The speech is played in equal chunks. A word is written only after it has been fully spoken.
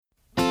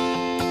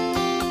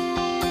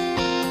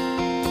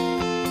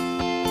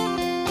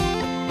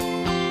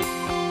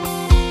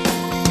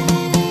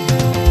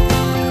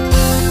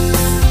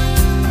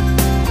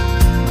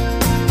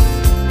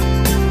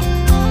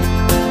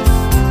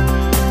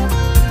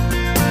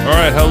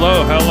right,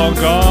 hello, how long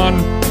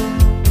gone?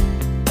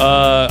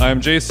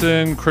 I'm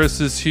Jason. Chris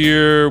is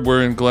here.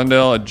 We're in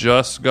Glendale. I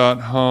just got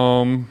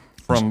home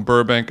from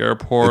Burbank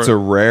Airport. It's a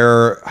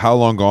rare how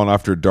long gone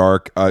after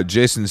dark.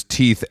 Jason's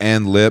teeth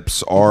and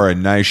lips are a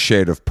nice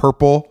shade of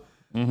purple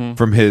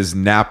from his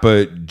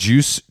Napa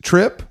juice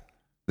trip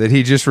that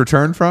he just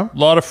returned from. A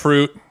lot of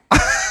fruit.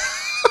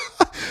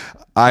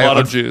 A lot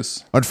of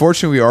juice.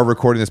 Unfortunately, we are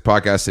recording this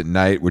podcast at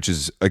night, which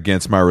is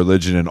against my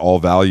religion and all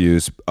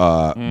values.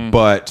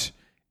 But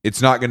it's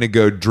not going to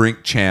go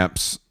Drink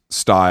Champs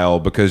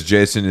style because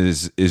Jason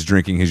is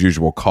drinking his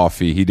usual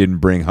coffee. He didn't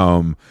bring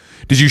home.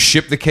 Did you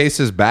ship the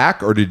cases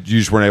back, or did you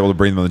just weren't able to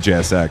bring them on the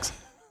JSX?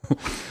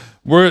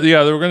 We're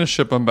going to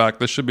ship them back.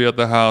 They should be at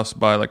the house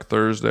by like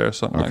Thursday or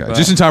something like that.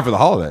 Just in time for the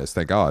holidays.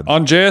 Thank God.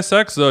 On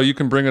JSX though, you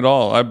can bring it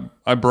all.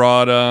 I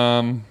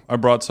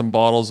brought some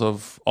bottles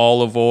of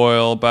olive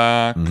oil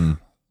back,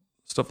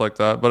 stuff like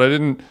that.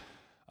 But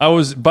I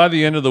was by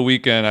the end of the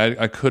weekend,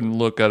 I couldn't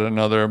look at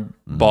another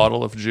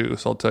bottle of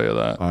juice. I'll tell you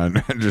that.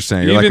 I'm just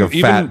saying, you're like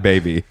a fat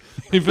baby.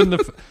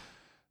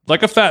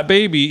 Like a fat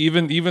baby.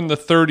 Even the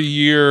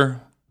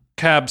 30-year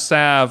Cab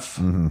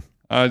Sav.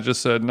 I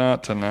just said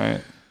not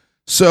tonight.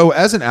 So,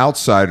 as an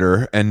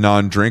outsider and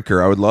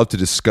non-drinker, I would love to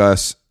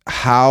discuss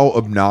how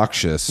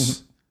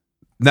obnoxious.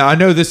 Now, I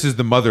know this is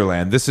the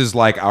motherland. This is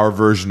like our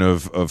version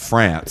of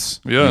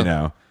France. Yeah. You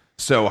know.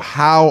 So,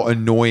 how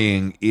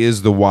annoying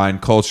is the wine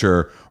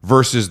culture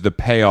versus the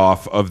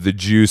payoff of the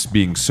juice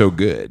being so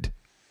good?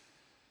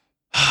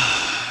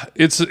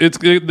 It's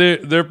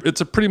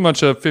a pretty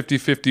much a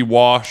 50-50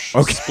 wash,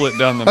 split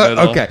down the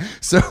middle. Okay,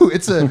 so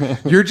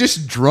you're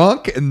just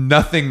drunk and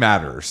nothing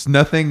matters.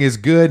 Nothing is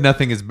good,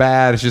 nothing is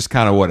bad. It's just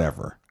kind of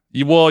whatever.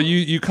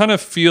 You kind of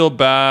feel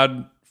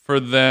bad for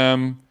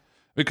them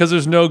because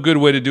there's no good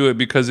way to do it.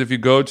 Because if you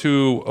go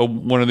to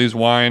one of these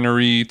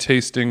winery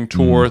tasting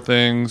tour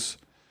things,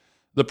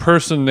 the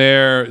person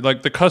there,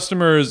 like the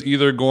customer, is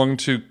either going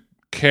to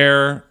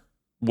care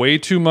way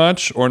too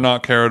much or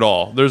not care at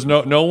all. There's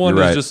no one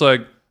is just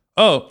like,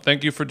 oh,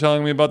 thank you for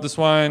telling me about this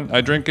wine. I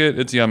drink it.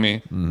 It's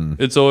yummy.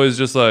 It's always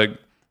just like,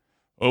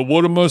 oh,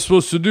 what am I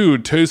supposed to do?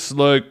 It tastes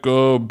like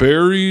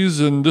berries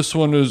and this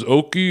one is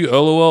oaky.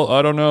 LOL.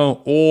 I don't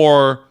know.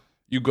 Or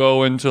you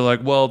go into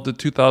like, well, the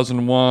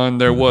 2001,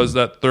 there was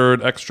that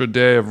third extra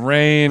day of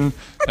rain.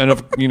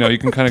 And, you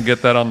can kind of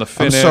get that on the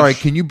finish. I'm sorry,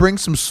 can you bring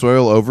some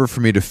soil over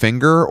for me to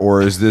finger?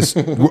 Or is this,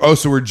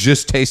 so we're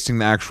just tasting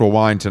the actual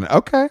wine tonight.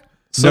 Okay.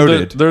 So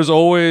noted. There's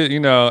always,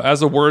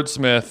 as a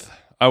wordsmith,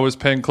 I was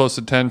paying close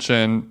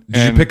attention.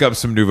 Did you pick up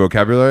some new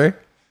vocabulary?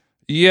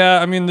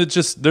 Yeah, I mean,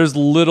 there's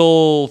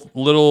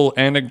little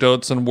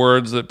anecdotes and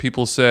words that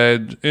people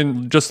said,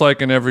 just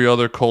like in every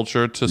other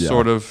culture, to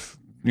sort of,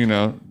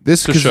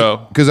 this to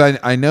show. Because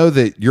I know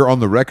that you're on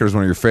the record as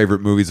one of your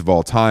favorite movies of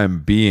all time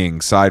being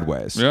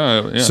Sideways.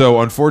 Yeah.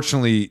 So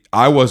unfortunately,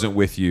 I wasn't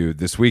with you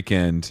this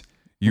weekend.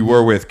 You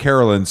were with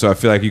Carolyn, so I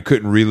feel like you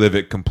couldn't relive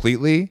it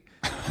completely.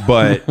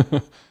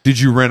 But did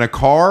you rent a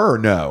car or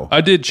no?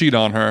 I did cheat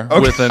on her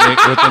with an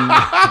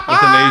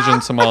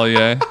Asian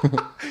sommelier.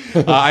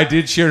 I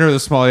did cheat on her with a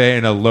sommelier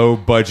in a low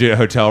budget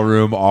hotel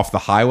room off the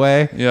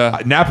highway.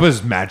 Yeah,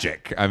 Napa's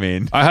magic. I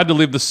mean, I had to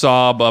leave the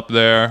Saab up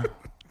there.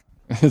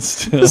 The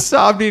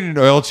Saab needed an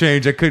oil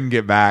change. I couldn't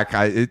get back.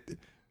 I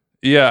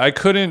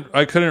couldn't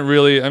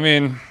really. I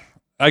mean,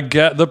 I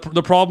get the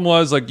problem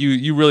was like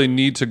you really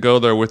need to go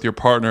there with your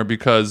partner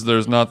because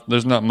there's not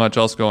much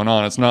else going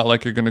on. It's not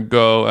like you're going to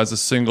go as a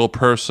single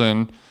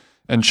person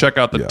and check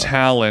out the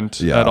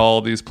talent at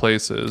all these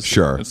places.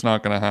 Sure, it's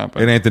not going to happen.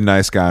 It ain't the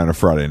nice guy on a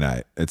Friday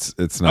night. It's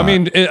not. I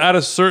mean, at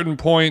a certain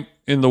point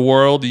in the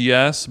world,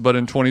 yes, but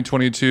in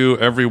 2022,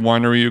 every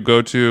winery you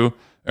go to,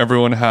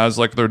 everyone has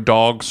like their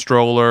dog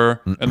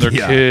stroller and their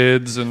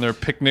kids and their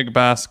picnic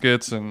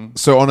baskets. And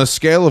so on a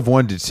scale of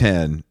 1 to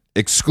 10.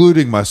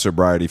 Excluding my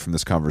sobriety from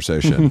this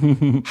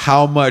conversation,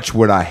 how much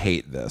would I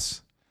hate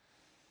this?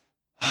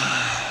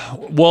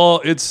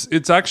 Well,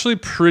 it's actually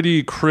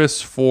pretty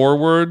Chris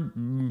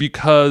forward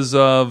because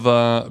of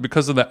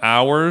the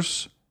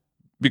hours.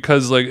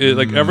 Because like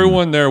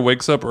everyone there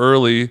wakes up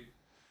early,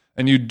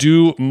 and you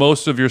do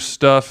most of your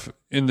stuff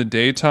in the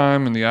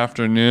daytime in the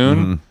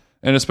afternoon,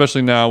 and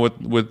especially now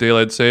with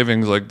daylight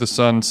savings, like the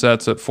sun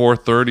sets at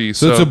 4:30.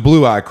 So it's a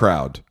blue eye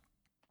crowd.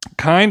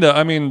 Kinda.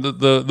 I mean,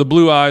 the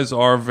blue eyes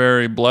are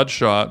very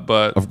bloodshot,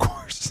 but of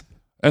course,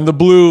 and the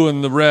blue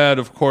and the red,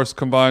 of course,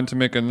 combine to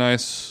make a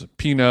nice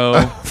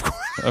Pinot,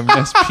 a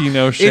nice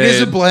Pinot shade. It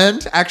is a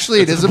blend. Actually,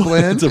 it is a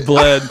blend. It's a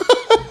blend.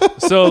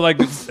 So, like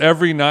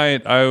every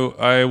night,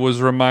 I was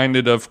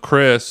reminded of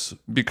Chris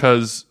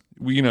because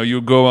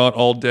you go out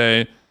all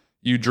day,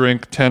 you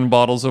drink 10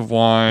 bottles of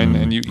wine,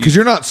 and you because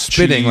you're not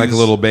spitting cheese. like a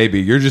little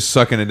baby. You're just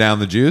sucking it down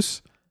the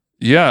juice.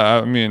 Yeah,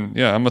 I mean,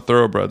 I'm a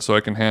thoroughbred, so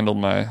I can handle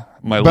my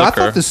but liquor. I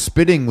thought the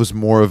spitting was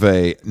more of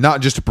a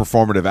not just a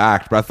performative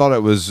act, but I thought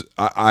it was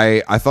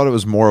I thought it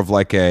was more of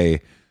like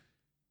a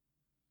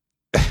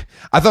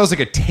I thought it was like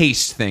a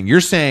taste thing. You're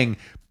saying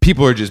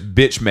people are just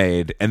bitch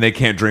made and they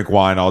can't drink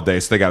wine all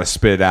day, so they got to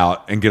spit it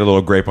out and get a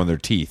little grape on their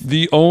teeth.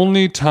 The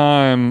only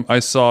time I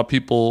saw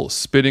people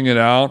spitting it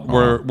out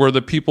were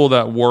the people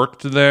that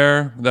worked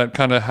there that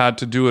kind of had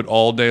to do it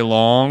all day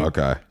long.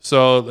 Okay.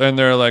 So, and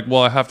they're like,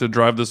 well, I have to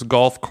drive this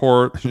golf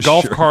cart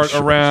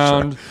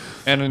around.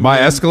 And my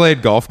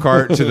Escalade golf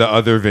cart to the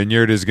other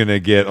vineyard is going to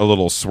get a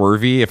little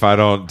swervy if I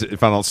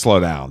don't slow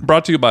down.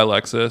 Brought to you by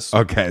Lexus.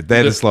 Okay, they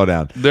had to slow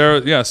down.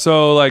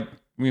 So like,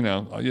 you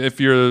know, if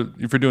you're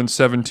doing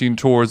 17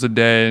 tours a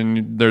day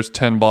and there's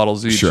 10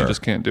 bottles each, you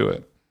just can't do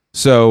it.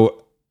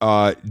 So,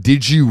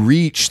 did you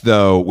reach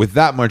though with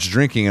that much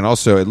drinking, and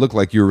also it looked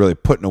like you were really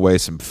putting away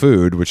some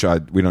food, which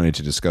we don't need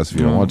to discuss if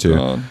you don't want to.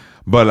 God.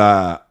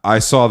 But I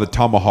saw the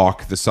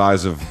tomahawk the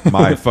size of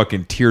my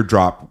fucking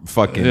teardrop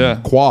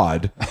fucking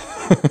quad.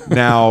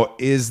 Now,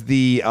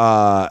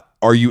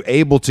 are you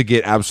able to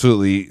get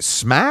absolutely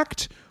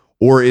smacked?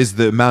 Or is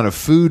the amount of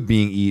food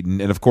being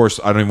eaten, and of course,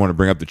 I don't even want to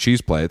bring up the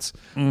cheese plates,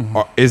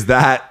 is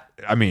that,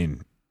 I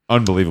mean,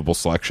 unbelievable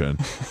selection.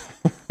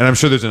 And I'm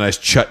sure there's a nice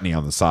chutney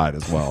on the side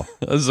as well.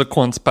 This is a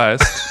corn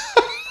spice.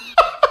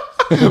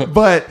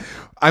 But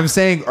I'm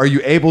saying, are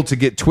you able to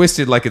get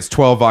twisted like it's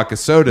 12 vodka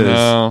sodas?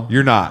 No.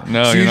 You're not.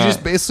 No, so you're you not.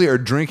 just basically are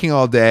drinking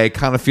all day,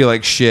 kind of feel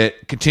like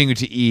shit, continue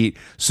to eat,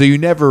 so you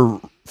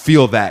never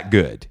feel that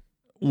good.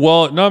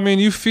 Well, no, I mean,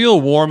 you feel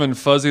warm and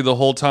fuzzy the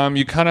whole time.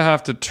 You kind of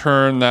have to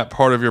turn that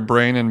part of your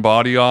brain and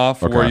body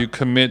off where you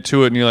commit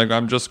to it and you're like,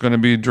 I'm just going to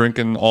be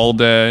drinking all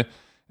day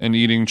and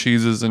eating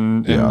cheeses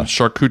and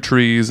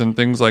charcuteries and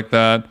things like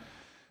that.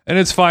 And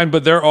it's fine,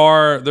 but there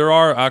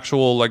are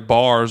actual like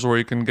bars where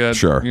you can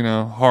get you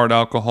know, hard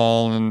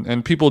alcohol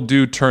and people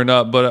do turn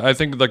up. But I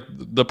think like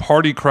the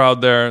party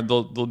crowd there,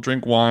 they'll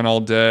drink wine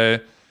all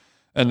day.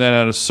 And then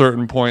at a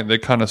certain point, they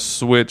kind of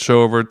switch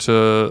over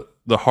to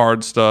the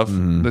hard stuff.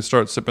 They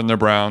start sipping their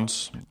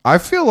browns. I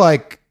feel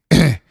like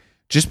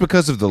just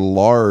because of the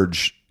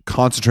large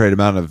concentrated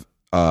amount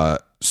of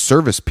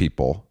service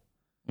people,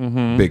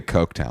 big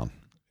Coke town.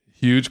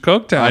 Huge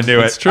Coke town. I knew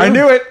That's it. true. I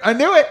knew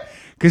it.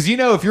 Because, you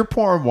know, if you're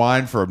pouring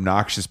wine for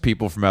obnoxious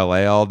people from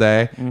LA all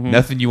day,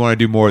 nothing you want to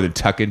do more than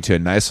tuck into a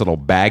nice little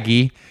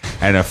baggie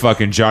and a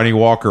fucking Johnny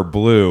Walker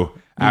Blue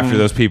after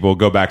those people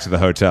go back to the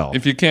hotel.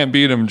 If you can't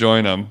beat them,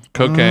 join them.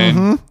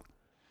 Cocaine.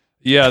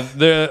 Yeah,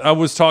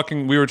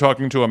 we were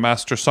talking to a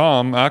master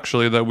som,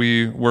 actually, that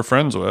we were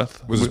friends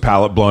with. Was his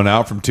palate blown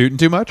out from tooting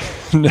too much?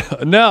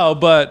 No,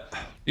 but,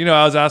 you know,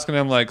 I was asking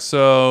him, like,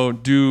 so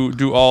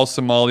do all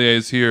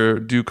sommeliers here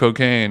do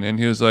cocaine? And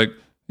he was like,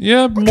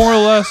 yeah, more or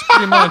less,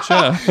 pretty much,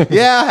 yeah.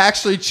 Yeah,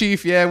 actually,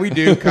 Chief, yeah, we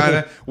do, kind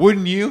of.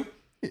 Wouldn't you?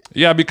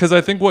 Yeah, because I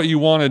think what you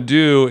want to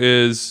do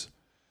is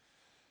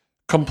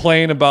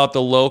complain about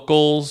the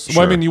locals.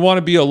 Sure. Well, I mean, you want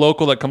to be a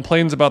local that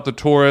complains about the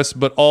tourists,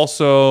 but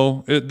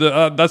also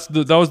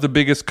that was the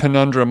biggest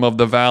conundrum of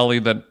the valley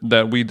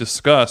that we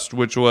discussed,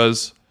 which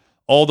was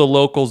all the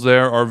locals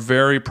there are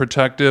very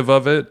protective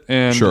of it,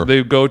 and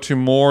they go to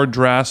more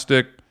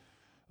drastic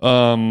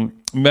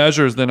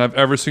measures than I've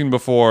ever seen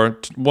before.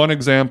 One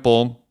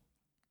example,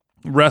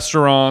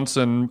 restaurants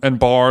and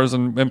bars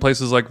and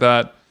places like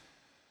that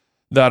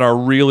are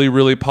really,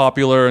 really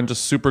popular and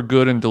just super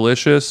good and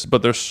delicious,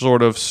 but they're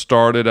sort of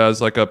started as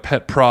like a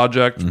pet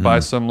project by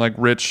some like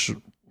rich,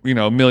 you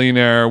know,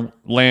 millionaire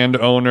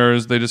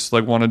landowners. They just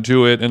like want to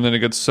do it, and then it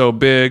gets so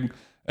big,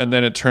 and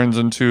then it turns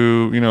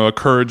into, you know, a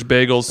Courage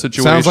Bagels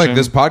situation. Sounds like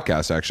this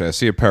podcast, actually. I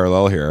see a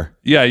parallel here.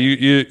 Yeah,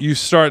 you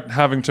start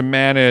having to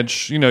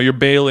manage, you know, you're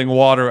bailing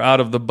water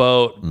out of the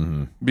boat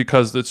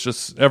because it's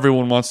just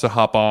everyone wants to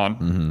hop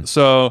on.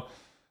 So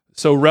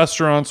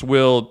restaurants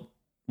will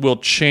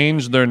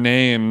change their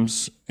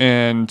names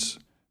and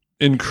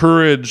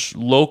encourage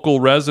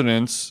local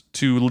residents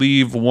to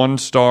leave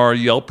 1-star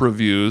Yelp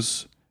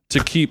reviews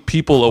to keep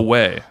people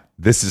away.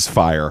 This is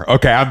fire.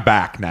 Okay, I'm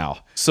back now.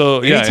 So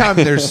anytime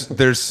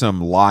there's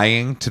some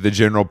lying to the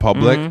general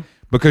public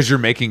because you're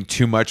making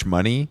too much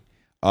money,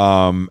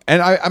 and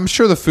I'm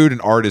sure the food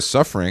and art is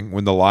suffering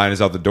when the line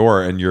is out the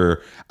door and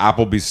your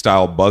Applebee's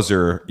style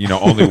buzzer, you know,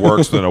 only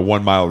works within a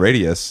 1 mile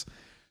radius.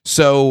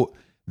 So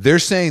they're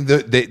saying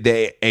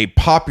that a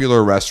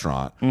popular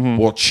restaurant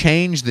will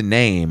change the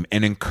name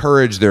and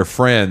encourage their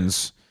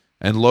friends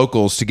and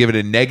locals to give it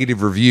a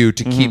negative review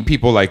to keep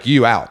people like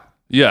you out.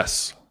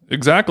 Yes,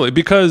 exactly.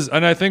 Because,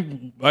 and I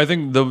think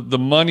the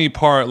money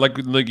part,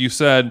 like you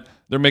said,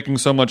 they're making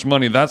so much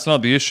money. That's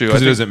not the issue.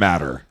 Because it doesn't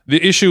matter.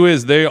 The issue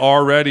is they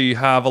already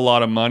have a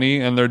lot of money,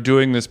 and they're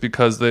doing this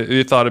because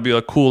they thought it'd be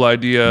a cool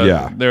idea.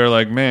 Yeah. They're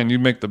like, man, you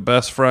make the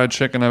best fried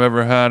chicken I've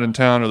ever had in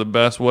town, or the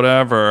best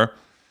whatever.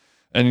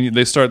 And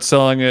they start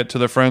selling it to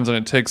their friends, and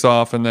it takes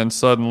off. And then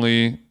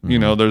suddenly, you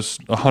know, there's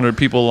 100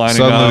 people lining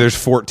up. Suddenly, there's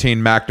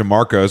 14 Mac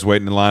DeMarcos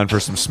waiting in line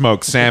for some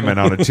smoked salmon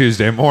on a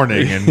Tuesday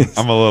morning, and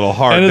I'm a little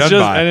hard and it's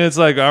done by. And it's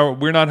like,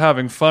 we're not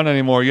having fun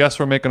anymore. Yes,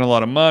 we're making a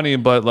lot of money,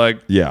 but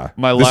like,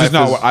 my this life is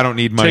not what I don't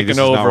need money. This is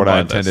not what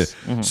I intended.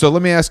 So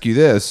let me ask you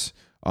this: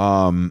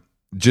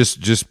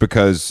 just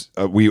because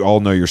we all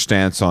know your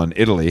stance on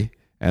Italy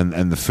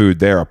and the food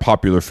there, a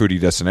popular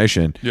foodie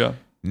destination. Yeah.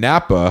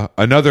 Napa,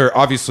 another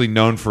obviously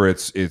known for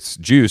its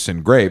juice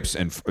and grapes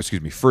and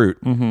fruit,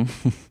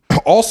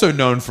 also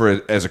known for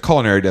it as a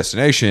culinary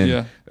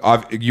destination.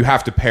 You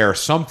have to pair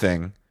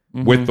something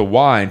with the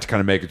wine to kind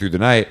of make it through the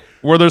night.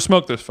 Where there's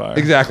smoke, there's fire.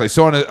 Exactly.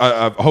 So on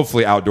a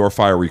hopefully outdoor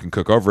fire where you can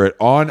cook over it.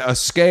 On a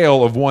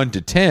scale of 1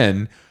 to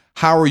 10,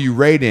 how are you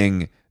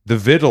rating the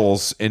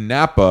victuals in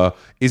Napa?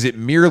 Is it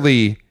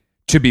merely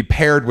to be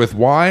paired with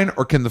wine,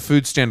 or can the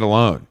food stand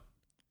alone?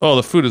 Oh,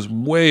 the food is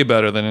way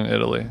better than in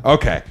Italy.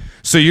 Okay.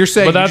 So you're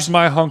saying... But that's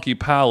my hunky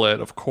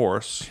palate, of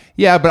course.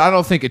 Yeah, but I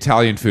don't think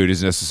Italian food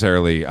is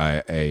necessarily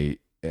a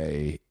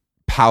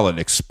palate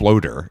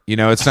exploder. You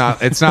know, it's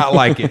not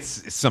like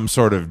it's some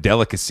sort of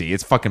delicacy.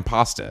 It's fucking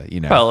pasta, you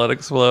know. Palate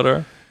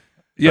exploder.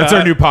 Yeah, that's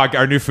our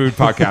new food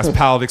podcast,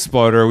 Palate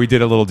Exploder. We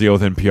did a little deal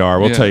with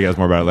NPR. We'll tell you guys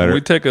more about it later. We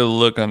take a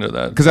look under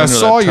that. Because I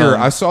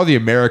saw the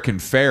American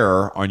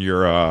Fare on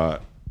your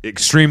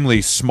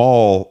extremely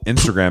small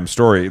Instagram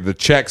story. The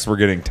checks were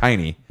getting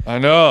tiny. I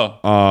know.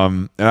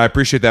 And I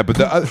appreciate that. But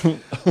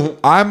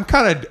I'm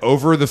kind of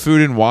over the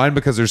food and wine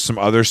because there's some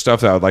other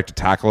stuff that I would like to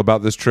tackle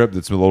about this trip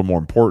that's a little more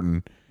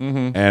important.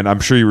 And I'm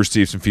sure you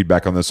received some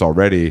feedback on this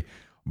already.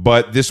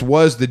 But this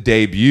was the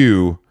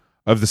debut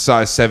of the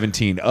size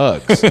 17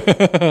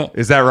 Uggs.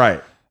 Is that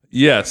right?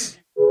 Yes.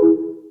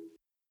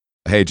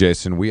 Hey,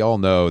 Jason, we all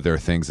know there are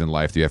things in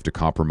life that you have to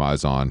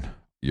compromise on.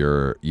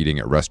 You're eating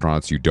at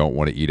restaurants you don't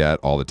want to eat at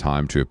all the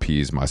time to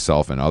appease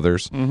myself and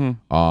others.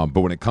 But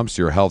when it comes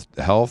to your health,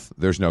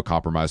 there's no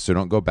compromise. So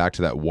don't go back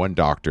to that one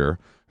doctor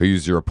who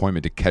used your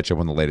appointment to catch up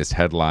on the latest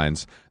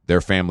headlines,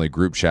 their family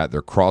group chat,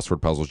 their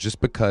crossword puzzles,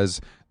 just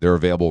because they're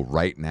available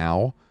right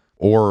now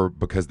or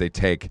because they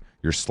take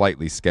your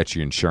slightly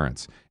sketchy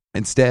insurance.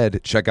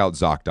 Instead, check out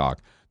ZocDoc,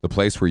 the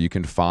place where you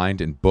can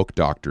find and book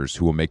doctors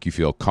who will make you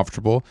feel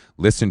comfortable,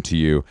 listen to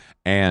you,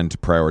 and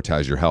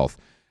prioritize your health.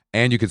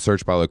 And you can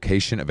search by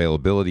location,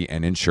 availability,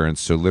 and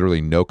insurance, so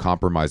literally no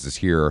compromises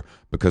here,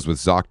 because with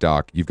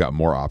ZocDoc, you've got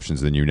more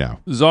options than you know.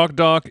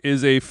 ZocDoc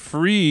is a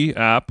free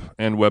app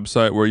and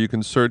website where you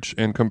can search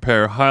and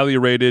compare highly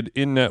rated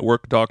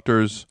in-network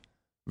doctors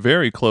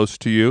very close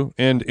to you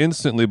and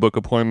instantly book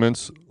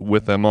appointments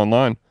with them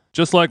online.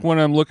 Just like when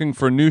I'm looking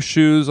for new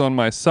shoes on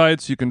my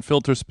sites, you can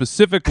filter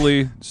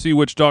specifically, see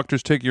which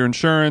doctors take your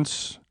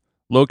insurance,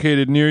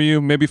 located near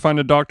you, maybe find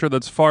a doctor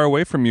that's far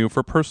away from you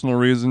for personal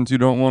reasons you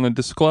don't want to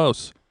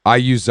disclose. I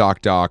use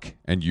ZocDoc,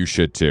 and you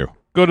should too.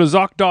 Go to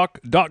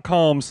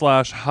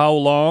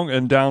ZocDoc.com/howlong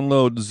and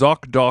download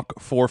ZocDoc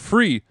for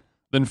free.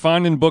 Then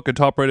find and book a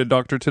top-rated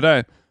doctor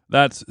today.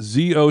 That's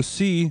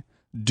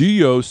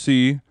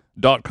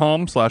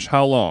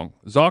ZocDoc.com/howlong.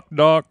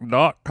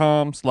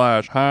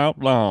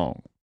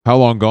 ZocDoc.com/howlong. How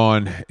Long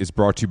Gone is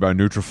brought to you by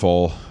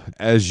Nutrafol.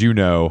 As you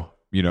know,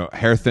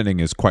 hair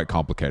thinning is quite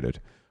complicated.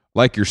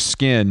 Like your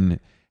skin,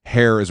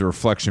 hair is a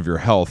reflection of your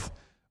health.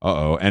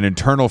 And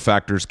internal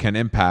factors can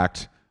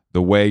impact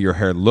the way your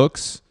hair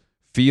looks,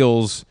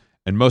 feels,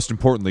 and most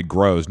importantly,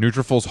 grows.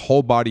 Nutrafol's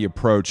whole body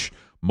approach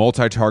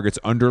multi-targets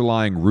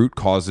underlying root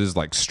causes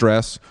like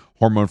stress,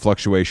 hormone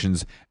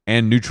fluctuations,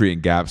 and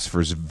nutrient gaps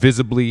for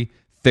visibly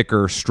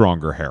thicker,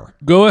 stronger hair.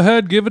 Go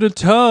ahead, give it a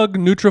tug.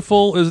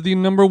 Nutrafol is the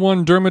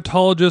 #1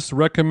 dermatologist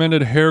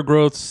recommended hair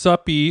growth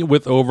suppy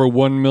with over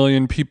 1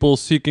 million people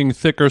seeking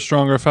thicker,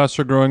 stronger,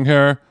 faster growing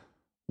hair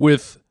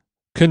with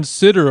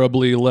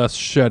considerably less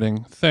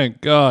shedding.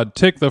 Thank God.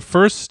 Take the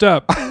first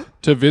step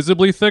to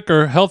visibly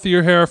thicker,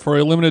 healthier hair for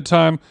a limited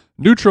time.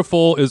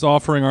 Nutrafol is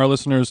offering our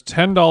listeners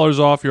 $10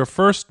 off your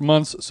first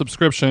month's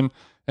subscription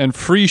and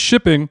free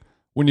shipping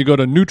when you go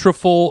to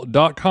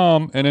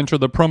Nutrafol.com and enter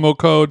the promo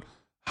code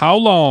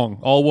HOWLONG,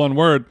 all one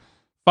word.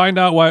 Find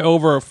out why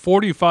over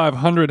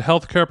 4,500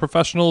 healthcare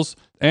professionals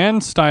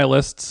and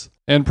stylists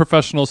and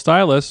professional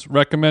stylists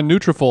recommend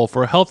Nutrafol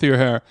for healthier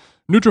hair.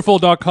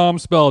 Nutrafol.com,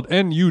 spelled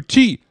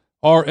Nutrafol.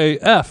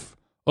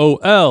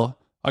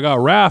 I got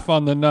RAF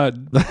on the nut.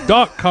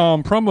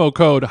 .com, promo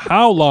code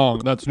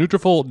HOWLONG. That's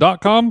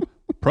Nutrafol.com,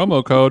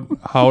 promo code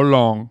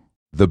HOWLONG.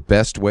 The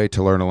best way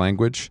to learn a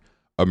language?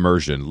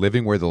 Immersion,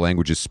 living where the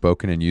language is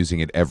spoken and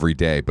using it every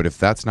day. But if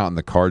that's not in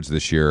the cards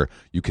this year,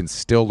 you can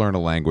still learn a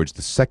language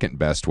the second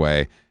best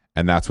way,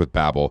 and that's with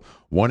Babbel.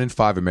 1 in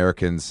 5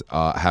 Americans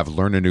have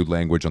learned a new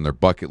language on their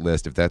bucket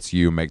list. If that's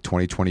you, make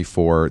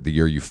 2024 the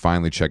year you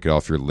finally check it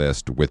off your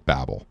list with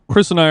Babbel.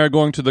 Chris and I are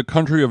going to the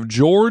country of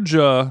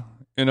Georgia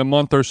in a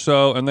month or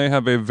so, and they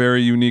have a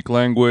very unique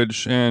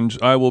language, and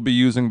I will be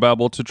using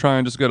Babbel to try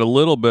and just get a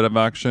little bit of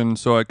action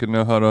so I can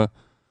know how to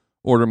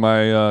order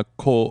my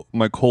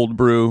cold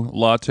brew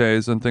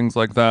lattes and things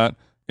like that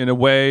in a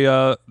way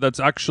that's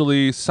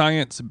actually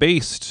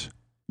science-based.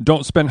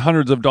 Don't spend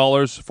hundreds of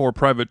dollars for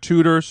private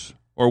tutors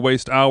or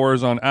waste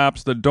hours on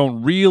apps that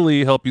don't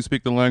really help you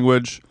speak the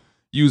language.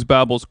 Use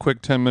Babbel's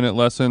quick 10-minute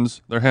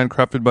lessons. They're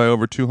handcrafted by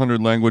over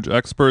 200 language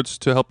experts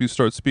to help you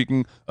start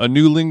speaking a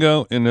new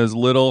lingo in as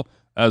little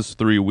as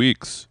 3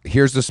 weeks.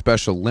 Here's the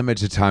special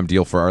limited time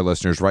deal for our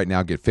listeners. Right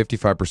now, get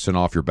 55%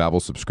 off your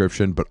Babbel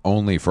subscription, but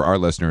only for our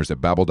listeners at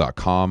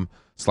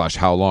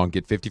babbel.com/howlong.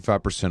 Get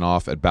 55%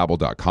 off at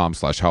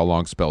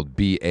babbel.com/howlong, spelled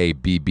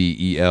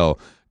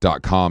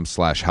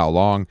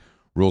BABBEL.com/howlong.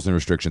 Rules and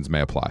restrictions may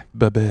apply.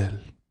 Babel.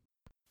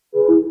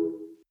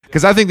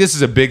 Because I think this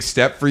is a big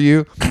step for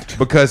you,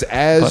 because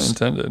Pun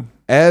intended.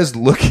 as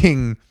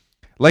looking,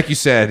 like you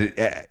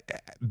said,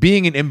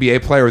 being an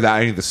NBA player without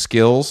any of the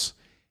skills,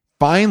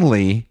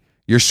 finally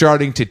you're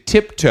starting to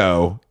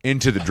tiptoe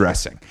into the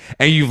dressing.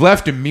 And you've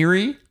left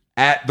Amiri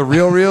at the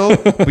Real,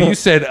 but you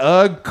said,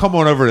 Ugh, come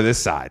on over to this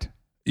side.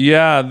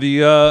 Yeah,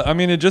 I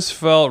mean, it just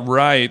felt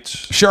right.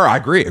 Sure, I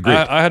agree.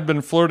 I had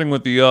been flirting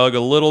with the UGG a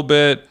little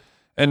bit,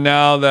 and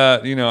now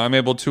that, I'm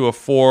able to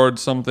afford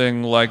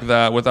something like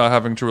that without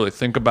having to really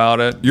think about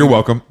it. You're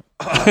welcome.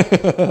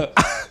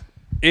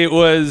 It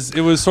was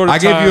sort of I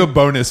gave you a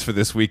bonus for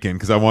this weekend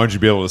because I wanted you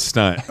to be able to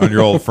stunt on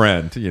your old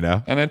friend,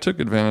 And I took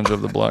advantage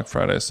of the Black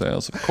Friday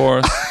sales, of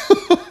course.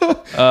 You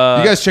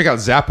guys check out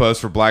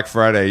Zappos for Black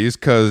Friday. Use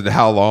code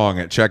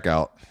HowLong at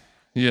checkout.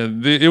 Yeah,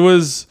 it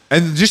was...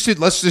 And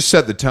let's just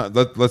set the tone.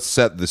 Let's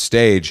set the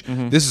stage.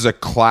 Mm-hmm. This is a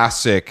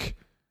classic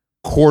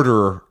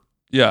quarter...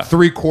 Yeah.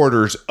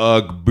 3/4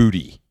 UGG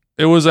booty.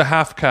 It was a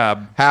half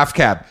cab. Half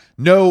cab.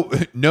 No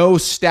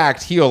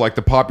stacked heel like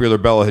the popular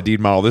Bella Hadid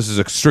model. This is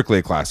strictly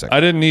a classic. I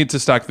didn't need to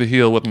stack the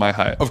heel with my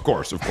height. Of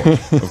course.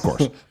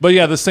 But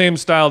yeah, the same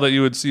style that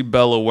you would see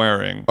Bella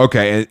wearing.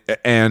 Okay,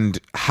 and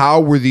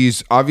how were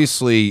these?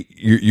 Obviously,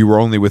 you were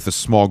only with a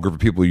small group of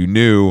people you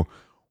knew.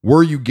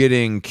 Were you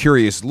getting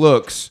curious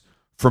looks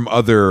from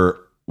other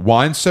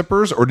wine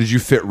sippers, or did you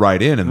fit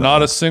right in?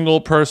 Not a single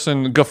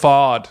person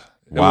guffawed.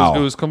 Wow. It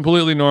was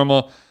completely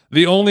normal.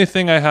 The only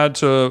thing I had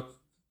to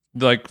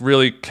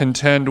really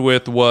contend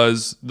with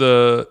was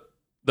the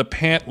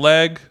pant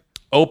leg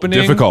opening.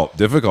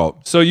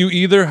 Difficult. So you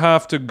either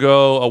have to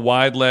go a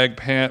wide leg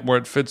pant where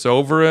it fits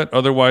over it,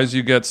 otherwise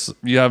you're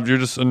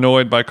just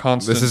annoyed by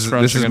constant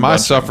scrunching. This is and my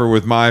bunching. suffer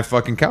with my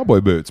fucking cowboy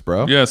boots,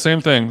 bro. Yeah,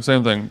 same thing.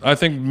 I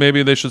think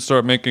maybe they should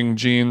start making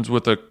jeans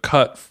with a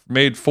cut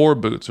made for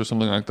boots or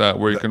something like that,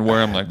 where you can wear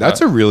them like that.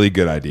 That's a really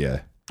good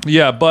idea.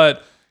 Yeah,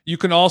 but you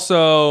can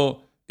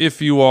also,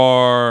 if you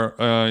are,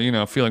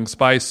 feeling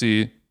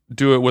spicy,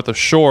 do it with a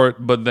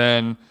short, but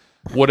then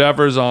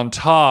whatever's on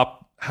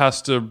top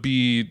has to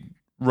be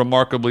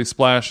remarkably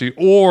splashy,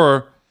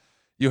 or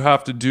you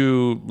have to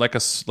do like a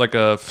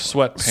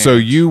sweatpants. So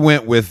you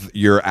went with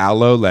your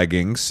aloe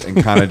leggings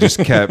and kind of just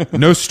kept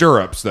no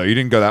stirrups though. You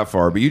didn't go that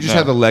far, but you just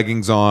had the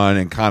leggings on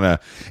and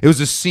it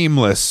was a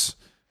seamless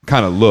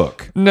kind of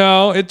look.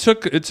 No, it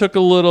took a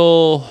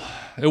little.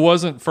 It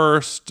wasn't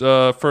first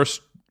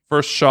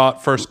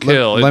shot, first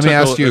kill. Let me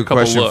ask you a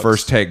question. Looks.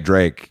 First take,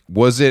 Drake.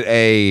 Was it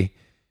a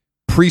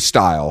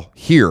pre-style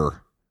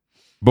here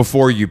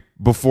before you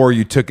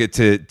took it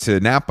to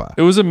Napa?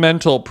 It was a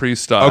mental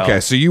pre-style. Okay,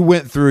 so you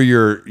went through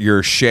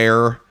your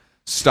Cher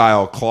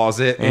style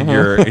closet in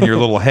your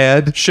little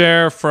head.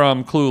 Cher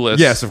from Clueless.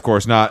 Yes, of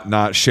course,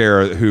 not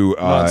Cher, who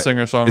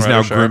singer-songwriter is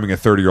now Cher. grooming a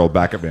 30-year-old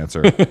backup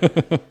dancer.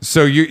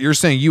 So you're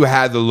saying you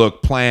had the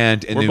look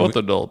planned, and We're then both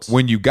adults.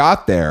 When you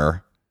got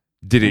there,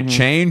 did it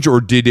change,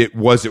 or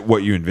was it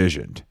what you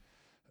envisioned?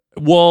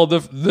 Well,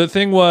 the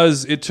thing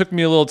was, it took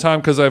me a little time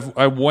because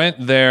I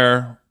went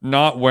there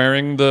not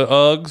wearing the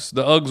Uggs.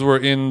 The Uggs were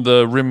in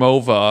the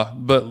Rimowa,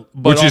 but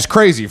which is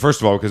crazy.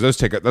 First of all, because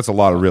that's a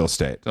lot of real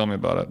estate. Tell me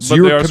about it. So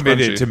you were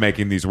committed to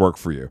making these work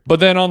for you. But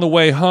then on the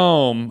way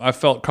home, I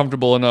felt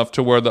comfortable enough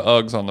to wear the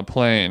Uggs on the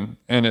plane,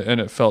 and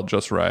it felt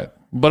just right.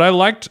 But I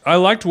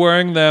liked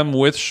wearing them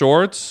with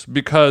shorts,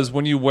 because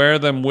when you wear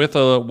them with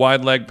a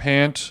wide leg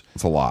pant,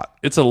 It's a lot.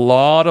 It's a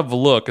lot of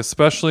look,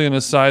 especially in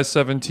a size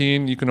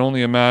 17. You can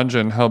only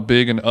imagine how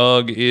big an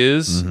UGG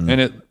is,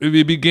 and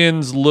it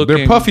begins looking.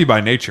 They're puffy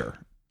by nature.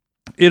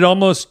 It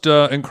almost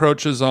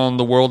encroaches on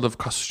the world of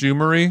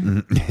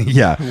costumery.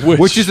 Yeah,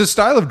 which is a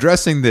style of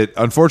dressing that,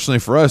 unfortunately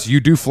for us, you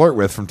do flirt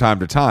with from time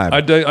to time.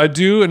 I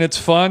do, and it's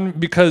fun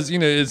because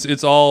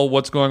it's all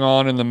what's going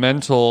on in the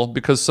mental.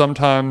 Because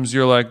sometimes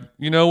you're like,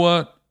 you know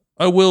what,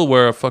 I will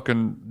wear a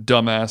fucking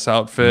dumbass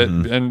outfit,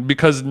 and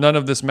because none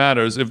of this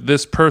matters. If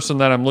this person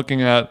that I'm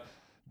looking at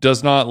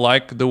does not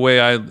like the way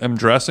I am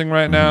dressing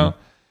right now,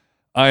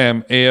 I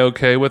am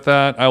A-okay with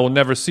that. I will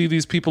never see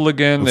these people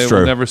again. They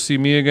will never see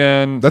me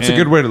again. That's a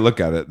good way to look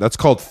at it. That's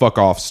called fuck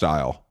off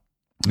style.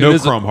 No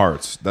chrome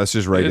hearts. That's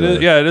just regular.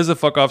 It is a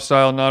fuck off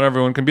style. Not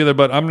everyone can be there,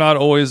 but I'm not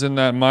always in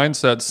that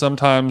mindset.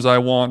 Sometimes I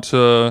want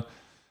to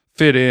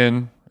fit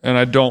in, and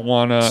I don't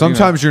want to.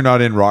 Sometimes you're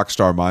not in rock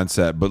star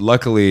mindset, but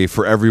luckily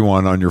for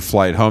everyone on your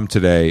flight home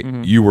today,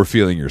 you were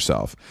feeling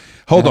yourself.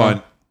 Hold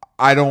on.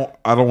 I don't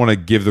want to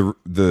give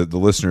the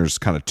listeners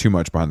kind of too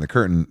much behind the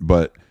curtain,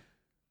 but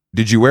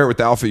did you wear it with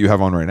the outfit you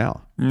have on right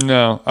now?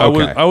 No,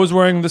 Okay. I was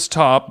wearing this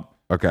top.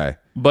 Okay.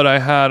 But I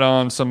had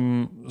on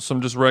some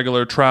just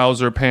regular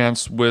trouser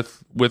pants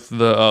with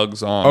the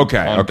Uggs on. Okay.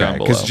 on down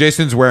Because below.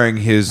 Jason's wearing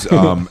his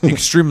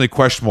extremely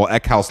questionable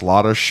Eckhouse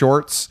Lotta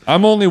shorts.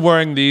 I'm only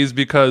wearing these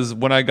because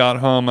when I got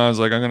home, I was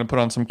like, I'm going to put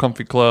on some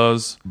comfy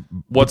clothes.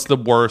 What's the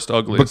worst,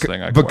 ugliest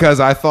thing I can Because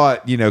I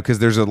thought, because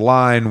there's a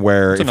line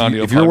where an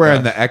audio if you're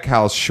wearing podcast. the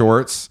Eckhouse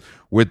shorts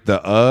with the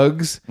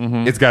Uggs,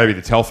 it's got to be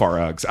the Telfar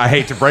Uggs. I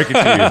hate to break it to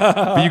you,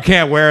 but you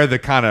can't wear the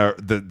kind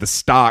of the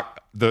stock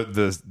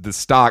the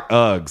stock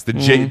Uggs, the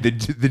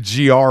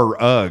GR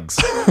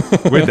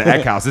Uggs with the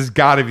Eckhouse. It's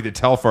got to be the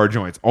Telfar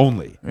joints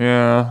only.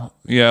 wear?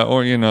 Yeah,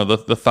 or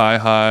the thigh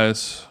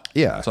highs.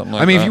 Yeah, something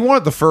like I mean, that. if you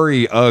want the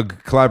furry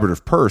Ugg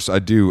collaborative purse, we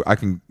do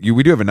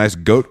have a nice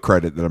Goat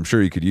credit that I'm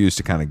sure you could use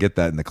to kind of get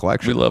that in the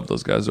collection. We love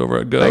those guys over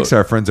at Goat. Thanks to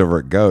our friends over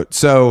at Goat.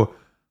 So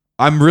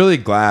I'm really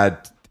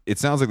glad. It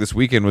sounds like this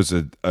weekend was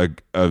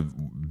a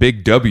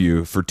big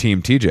W for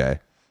Team TJ.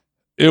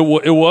 It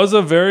was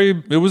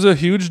a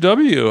huge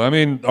W. I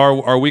mean,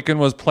 our weekend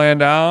was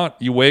planned out.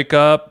 You wake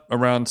up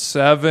around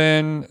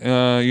 7.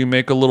 You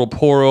make a little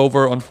pour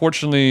over.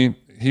 Unfortunately,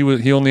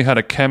 he only had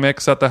a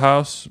Chemex at the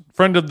house.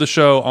 Friend of the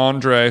show,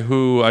 Andre,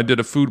 who I did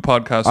a food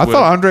podcast I with.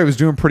 thought Andre was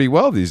doing pretty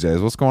well these days.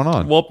 What's going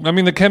on? Well, I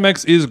mean, the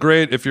Chemex is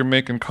great if you're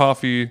making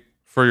coffee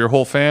for your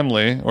whole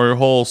family or your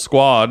whole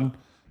squad.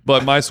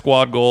 But my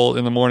squad goal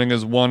in the morning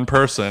is one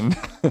person.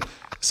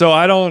 So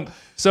I don't.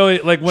 So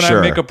when Sure.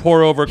 I make a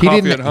pour over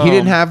coffee at home, He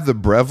didn't have the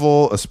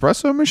Breville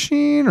espresso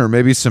machine, or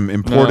maybe some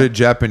imported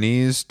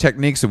Japanese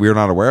techniques that we were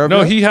not aware of.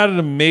 No, yet? he had an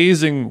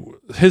amazing.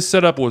 His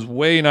setup was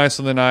way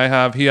nicer than I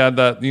have. He had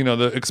that,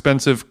 the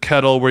expensive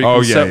kettle where you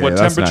can set what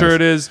that's temperature nice.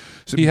 it is.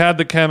 He had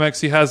the Chemex.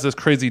 He has this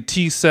crazy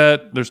tea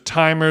set. There's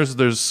timers.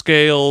 There's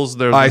scales.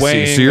 There's I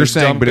weighing. see. So you're there's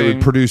saying, but it would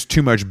dumping. produce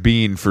too much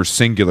bean for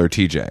singular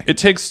TJ. It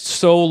takes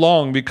so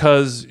long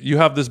because you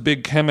have this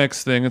big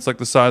Chemex thing. It's like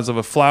the size of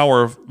a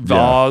flower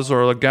vase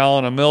or a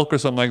gallon of milk or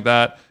something like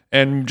that.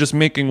 And just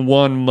making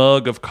one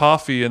mug of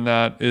coffee in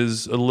that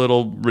is a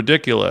little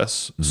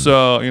ridiculous.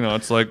 So,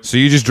 it's like, So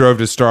you just drove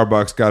to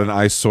Starbucks, got an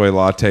iced soy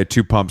latte,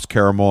 2 pumps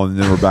caramel, and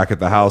then we're back at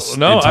the house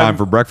No, in time I'm-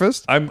 for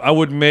breakfast? I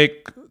would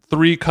make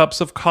 3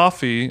 cups of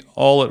coffee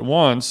all at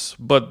once,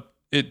 but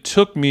it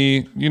took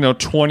me,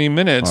 20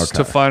 minutes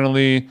to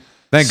finally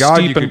Thank God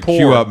steep you and could pour.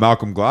 cue up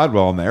Malcolm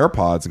Gladwell on the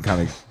AirPods and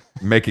kind of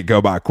make it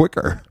go by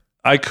quicker.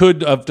 I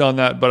could have done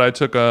that, but I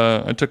took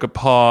a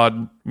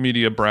pod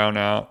media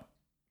brownout.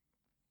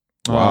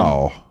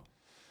 Wow.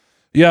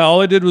 Yeah,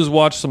 all I did was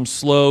watch some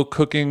slow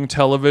cooking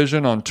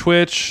television on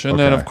Twitch, and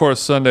then Okay. of course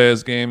Sunday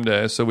is game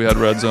day, so we had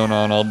Red Zone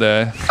on all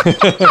day.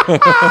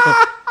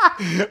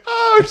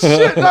 Oh,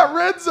 shit, not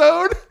Red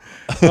Zone.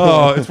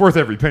 Oh, it's worth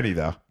every penny,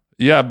 though.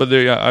 Yeah, but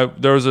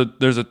there's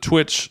a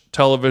Twitch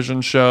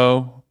television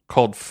show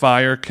called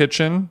Fire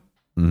Kitchen.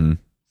 Mm-hmm.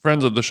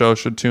 Friends of the show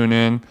should tune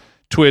in.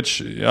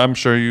 Twitch, I'm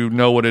sure you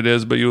know what it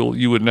is, but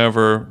you would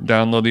never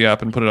download the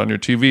app and put it on your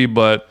TV.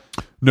 But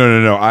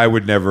No. I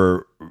would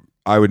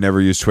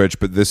never use Twitch,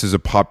 but this is a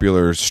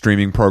popular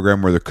streaming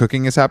program where the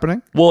cooking is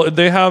happening. well,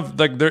 they have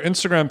like their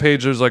Instagram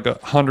page. There's like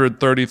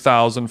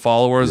 130,000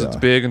 followers. It's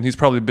big, and he's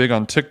probably big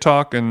on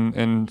TikTok and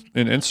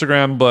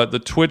Instagram. But the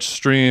Twitch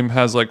stream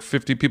has like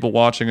 50 people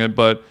watching it,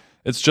 but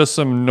it's just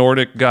some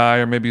Nordic guy,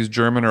 or maybe he's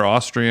German or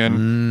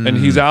Austrian, and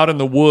he's out in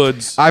the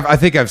woods. I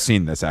think I've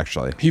seen this,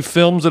 actually. He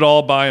films it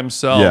all by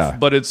himself, Yeah.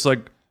 but it's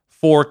like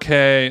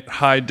 4K,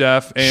 high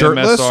def, AMSR.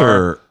 Shirtless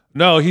or...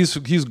 No, he's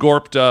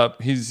gorped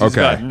up. He's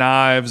got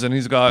knives, and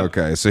he's got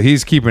Okay, so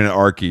he's keeping it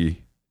arky.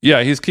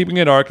 yeah, he's keeping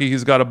it arky.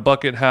 He's got a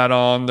bucket hat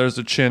on. There's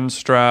a chin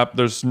strap.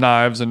 There's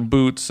knives and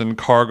boots and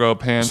cargo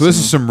pants. So this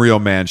and- is some real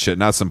man shit,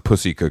 not some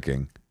pussy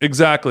cooking.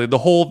 exactly the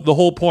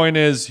whole point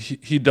is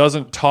he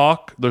doesn't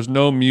talk. There's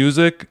no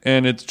music,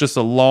 and it's just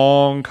a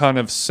long kind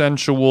of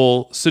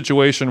sensual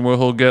situation where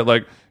he'll get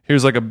like,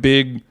 here's like a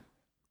big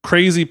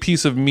crazy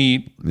piece of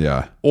meat,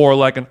 Yeah. or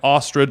like an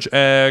ostrich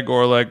egg,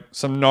 or like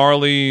some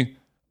gnarly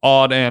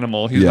odd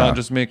animal. He's Yeah. not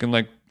just making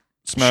like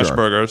smash Sure.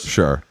 burgers.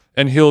 Sure.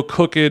 And he'll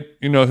cook it,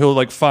 he'll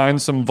like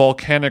find some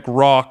volcanic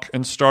rock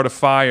and start a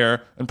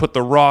fire and put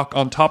the rock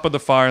on top of the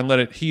fire and let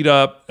it heat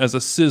up as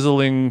a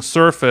sizzling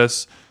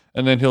surface.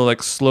 And then he'll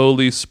like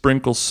slowly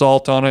sprinkle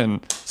salt on it and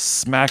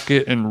smack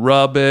it and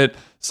rub it.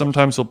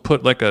 Sometimes he'll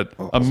put like a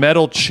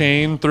metal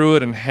chain through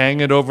it and hang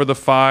it over the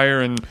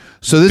fire. And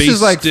So this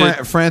is like baste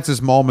it.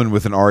 Francis Mallman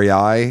with an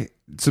REI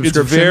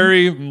subscription? It's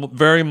very,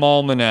 very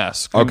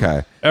Malman-esque. And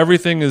Okay.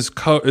 everything is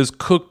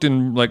cooked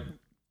in like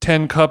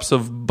 10 cups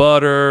of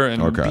butter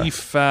and Okay. beef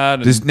fat.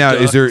 And Is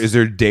dust.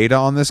 there data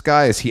on this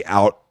guy? Is he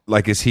out?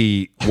 Like,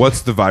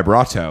 what's the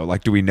vibrato?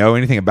 Like, do we know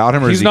anything about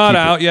him? Or He's is he not keep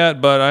it- out yet,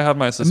 but I have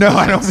my No, suspicions.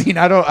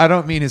 I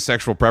don't mean his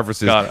sexual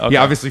preferences. Got it, okay. He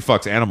obviously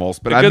fucks animals,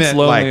 but It I gets meant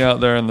lonely like out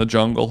there in the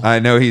jungle. I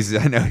know he's a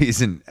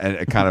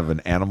kind of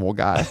an animal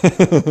guy.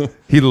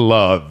 He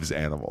loves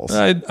animals.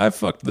 I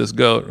fucked this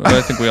goat.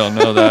 I think we all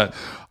know that.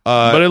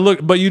 But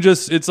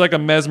it's like a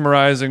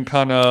mesmerizing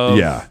kind of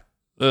Yeah.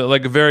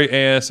 like a very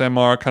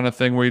ASMR kind of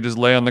thing where you just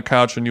lay on the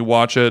couch and you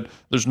watch it.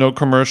 There's no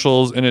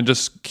commercials and it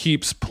just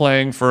keeps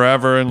playing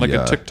forever in like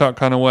a TikTok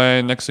kind of way.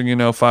 And next thing you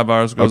know, 5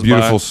 hours goes by. A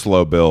beautiful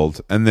slow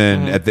build. And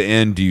then at the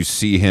end, do you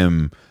see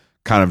him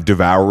kind of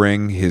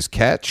devouring his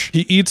catch?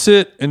 He eats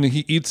it, and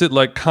he eats it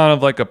like kind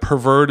of like a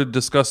perverted,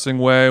 disgusting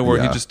way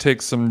where he just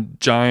takes some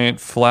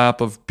giant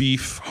flap of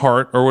beef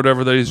heart or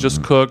whatever that he's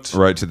just cooked.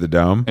 Right to the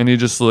dome. And he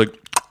just like,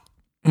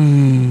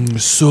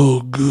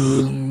 so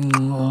good.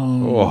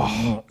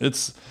 Oh.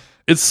 It's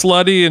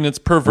slutty and it's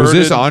perverted.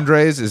 Was this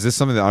Andre's? Is this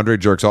something that Andre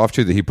jerks off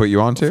to that he put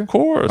you onto? Of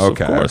course.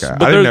 Okay.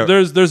 But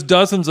there's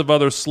dozens of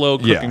other slow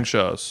cooking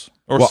shows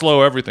or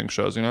slow everything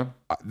shows, you know?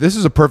 This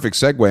is a perfect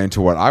segue into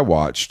what I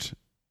watched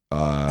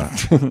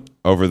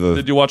over the...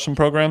 Did you watch some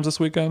programs this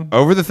weekend?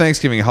 Over the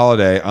Thanksgiving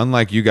holiday,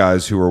 unlike you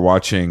guys who were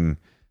watching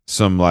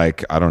some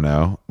like, I don't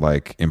know,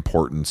 like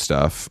important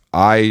stuff,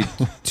 I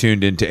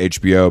tuned into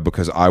HBO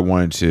because I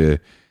wanted to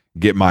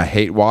get my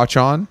hate watch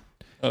on.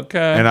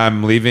 Okay. And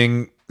I'm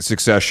leaving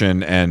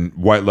Succession and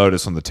White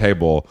Lotus on the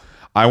table.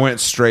 I went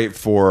straight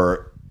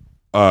for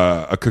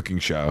a cooking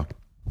show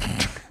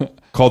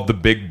called The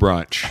Big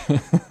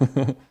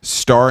Brunch,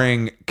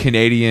 starring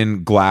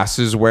Canadian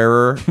glasses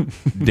wearer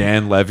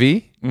Dan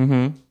Levy.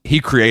 Mm-hmm.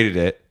 He created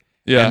it.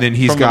 Yeah, and then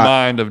he's from got the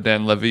mind of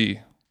Dan Levy.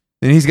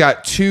 Then he's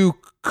got two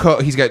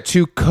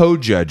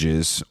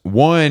co-judges.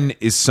 One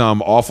is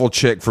some awful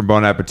chick from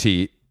Bon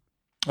Appetit.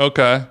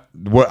 Okay.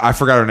 What, I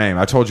forgot her name.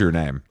 I told you her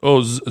name.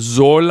 Oh,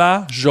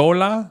 Zola?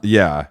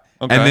 Yeah.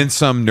 Okay. And then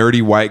some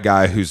nerdy white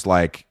guy who's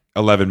like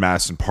 11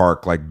 Madison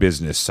Park, like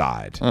business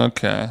side.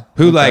 Okay.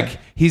 Like,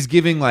 he's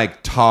giving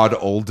like Todd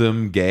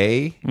Oldham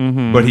gay,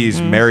 but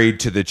he's married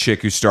to the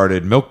chick who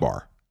started Milk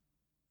Bar.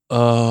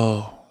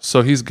 Oh.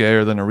 So he's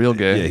gayer than a real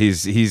gay. Yeah,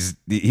 he's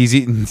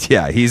eating.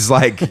 Yeah, he's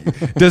like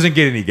doesn't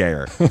get any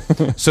gayer.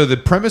 So the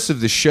premise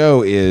of the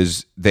show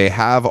is they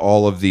have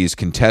all of these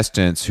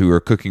contestants who are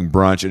cooking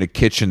brunch in a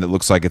kitchen that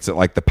looks like it's at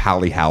like the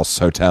Pally House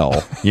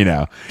Hotel. You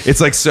know,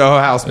 it's like Soho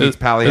House meets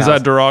Pally House. Is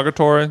that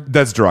derogatory?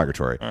 That's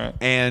derogatory. All right.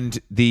 And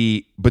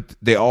but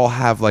they all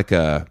have like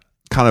a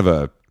kind of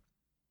a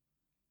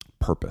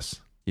purpose.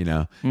 You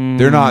know,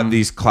 they're not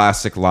these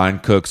classic line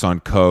cooks on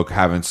coke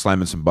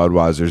slamming some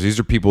Budweisers. These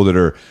are people that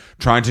are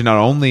trying to not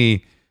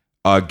only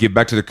give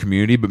back to their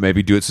community, but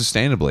maybe do it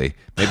sustainably.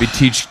 Maybe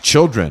teach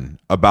children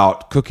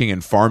about cooking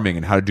and farming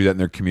and how to do that in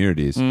their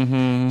communities.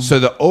 So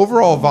the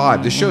overall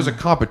vibe, this show's a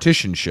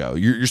competition show.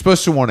 You're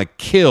supposed to want to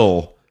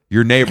kill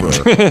your neighbor,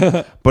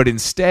 but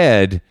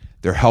instead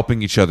they're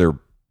helping each other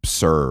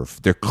serve.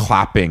 They're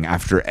clapping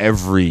after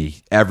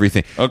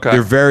everything. Okay.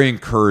 They're very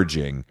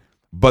encouraging.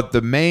 But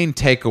the main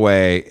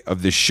takeaway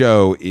of the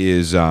show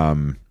is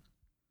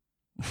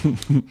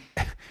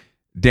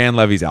Dan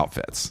Levy's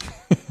outfits.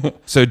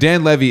 So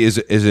Dan Levy is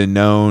a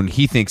known,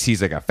 he thinks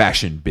he's like a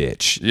fashion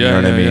bitch. You know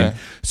what I mean? Yeah.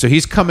 So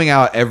he's coming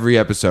out every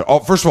episode.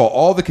 First of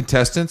all the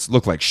contestants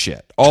look like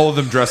shit. All of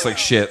them dress like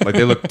shit. Like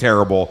they look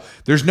terrible.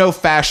 There's no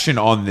fashion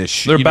on this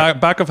show. They're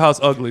back of house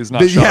uglies,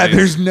 not yeah,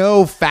 there's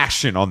no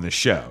fashion on the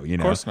show. You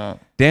know? Of course not.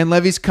 Dan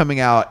Levy's coming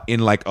out in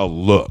like a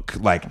look,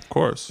 like of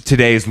course.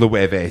 Today is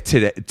Loewe,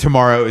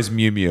 tomorrow is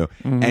Miu Miu.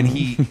 And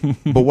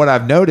but what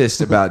I've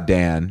noticed about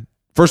Dan,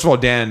 first of all,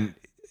 Dan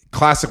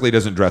classically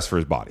doesn't dress for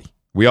his body.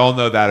 We all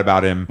know that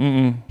about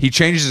him. He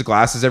changes his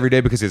glasses every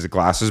day because he has a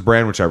glasses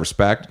brand, which I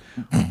respect.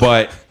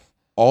 But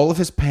all of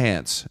his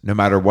pants, no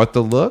matter what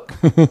the look,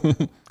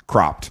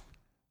 cropped.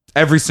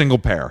 Every single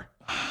pair,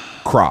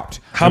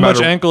 cropped. How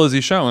much ankle is he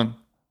showing?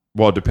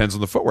 Well, it depends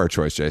on the footwear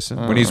choice,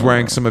 Jason. When he's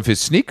wearing some of his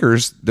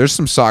sneakers, there's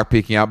some sock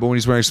peeking out. But when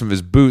he's wearing some of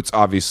his boots,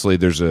 obviously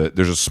there's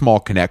a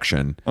small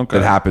connection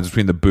that happens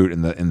between the boot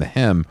and the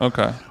hem.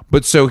 Okay.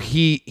 But so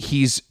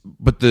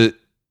but the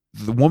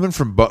woman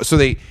from so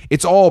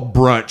it's all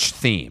brunch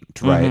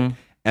themed, right?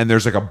 And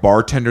there's like a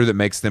bartender that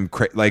makes them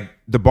like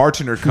the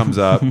bartender comes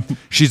up.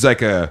 She's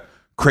like a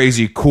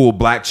crazy cool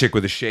black chick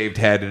with a shaved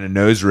head and a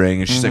nose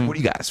ring, and she's like, "What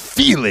are you guys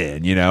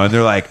feeling?" You know, and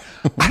they're like,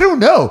 "I don't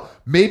know,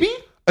 maybe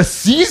a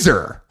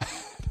Caesar."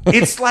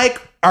 It's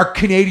like our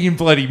Canadian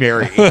Bloody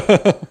Mary.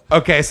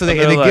 Okay, so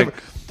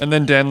and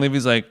then Dan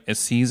Levy's like, "A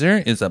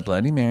Caesar is a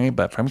Bloody Mary,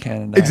 but from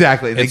Canada."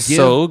 Exactly, it's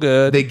so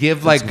good. They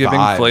give like giving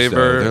vibes, flavor.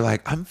 Though. They're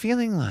like, "I'm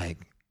feeling like,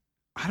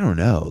 I don't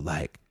know,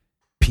 like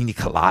pina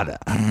colada,"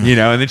 you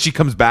know, and then she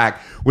comes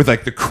back with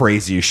like the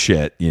craziest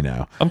shit, you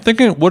know. I'm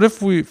thinking, what if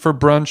for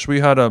brunch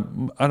we had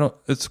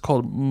it's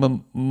called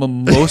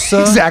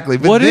mimosa? Exactly.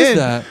 But what is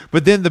that?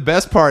 But then the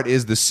best part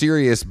is the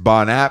serious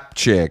Bon App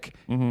chick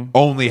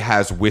only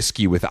has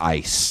whiskey with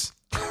ice.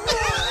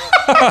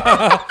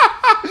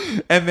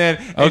 And then,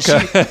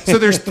 so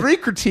there's 3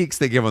 critiques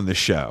they give on the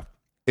show.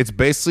 It's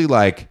basically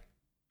like,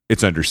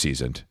 it's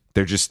under-seasoned.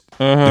 They're just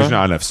there's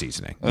not enough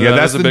seasoning. Yeah,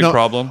 that's a big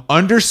problem.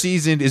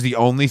 Under-seasoned is the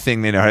only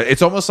thing they know.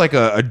 It's almost like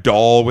a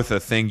doll with a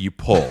thing you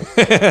pull.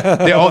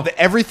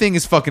 Everything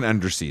is fucking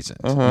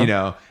under-seasoned, you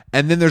know.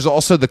 And then there's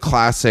also the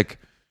classic,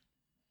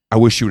 "I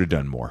wish you would have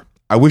done more.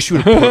 I wish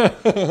you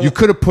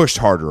could have pushed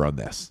harder on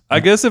this. I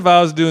guess if I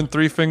was doing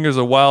 3 fingers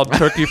of wild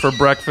turkey for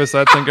breakfast,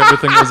 I think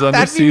everything was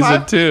under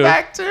season 2.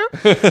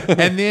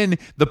 And then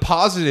the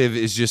positive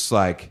is just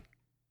like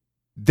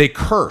they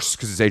curse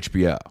because it's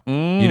HBO,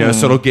 you know,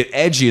 so it'll get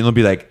edgy and they'll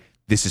be like,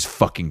 "This is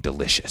fucking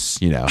delicious,"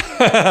 you know,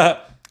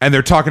 and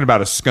they're talking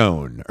about a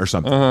scone or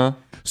something.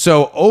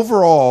 So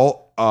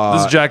overall,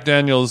 this Jack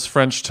Daniel's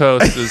French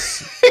toast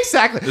is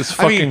exactly this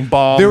fucking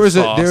bomb.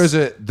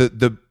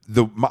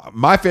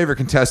 My favorite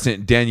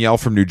contestant, Danielle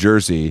from New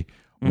Jersey,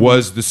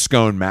 was the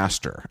scone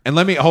master. And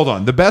hold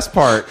on. The best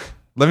part,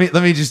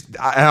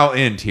 I'll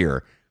end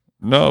here.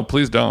 No,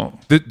 please don't.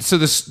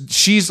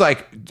 She's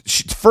like,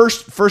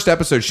 first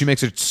episode, she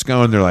makes a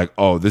scone. They're like,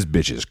 "Oh, this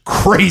bitch is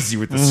crazy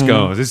with the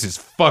scones. This is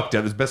fucked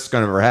up. This is the best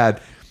scone I've ever had."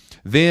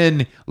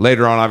 Then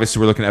later on,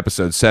 obviously, we're looking at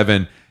episode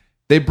 7.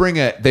 They bring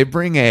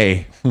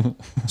a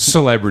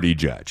celebrity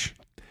judge.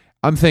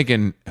 I'm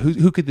thinking,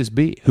 who could this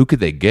be? Who could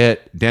they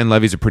get? Dan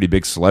Levy's a pretty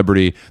big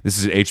celebrity. This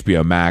is at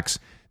HBO Max.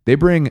 They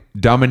bring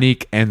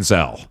Dominique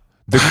Enzel,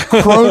 the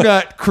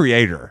Cronut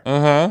creator.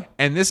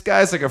 And this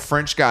guy's like a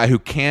French guy who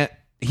can't,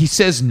 he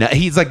says, no,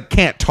 he's like,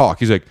 can't talk.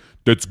 He's like,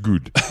 "That's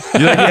good." He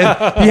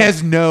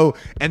has no,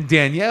 and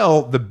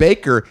Danielle, the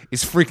baker,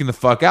 is freaking the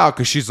fuck out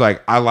because she's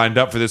like, "I lined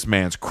up for this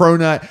man's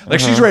cronut." Like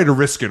she's ready to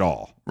risk it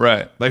all.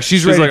 Right. Like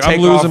she's ready like, to take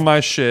 "I'm losing off, my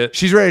shit."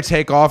 She's ready to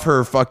take off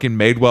her fucking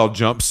Madewell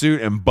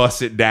jumpsuit and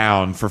bust it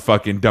down for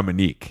fucking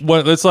Dominique.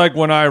 It's like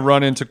when I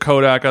run into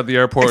Kodak at the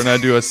airport and I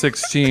do a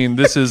 16.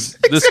 This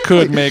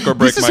could make or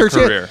break my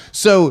career.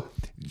 So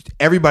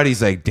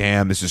everybody's like,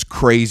 "Damn, this is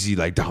crazy."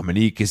 Like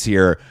Dominique is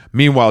here.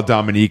 Meanwhile,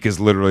 Dominique is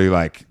literally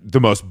like the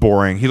most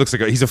boring. He looks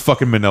like he's a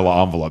fucking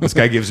manila envelope. This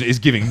guy is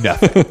giving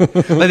nothing.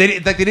 They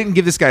didn't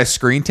give this guy a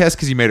screen test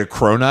because he made a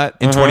cronut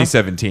in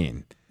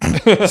 2017.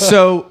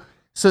 So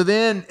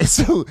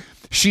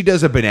she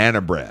does a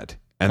banana bread,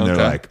 and they're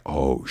like,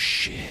 "Oh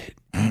shit,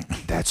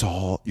 that's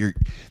all.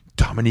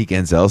 Dominique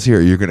Enzel's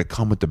here. You're gonna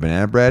come with the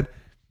banana bread."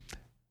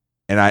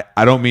 And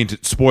I don't mean to,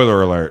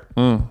 spoiler alert,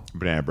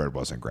 banana bread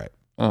wasn't great.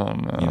 Oh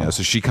no! You know,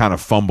 so she kind of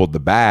fumbled the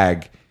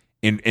bag,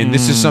 and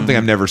this is something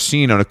I've never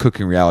seen on a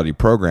cooking reality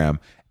program.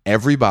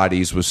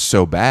 Everybody's was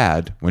so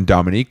bad when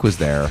Dominique was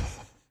there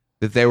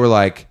that they were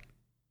like,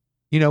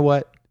 "You know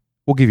what?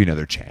 We'll give you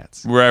another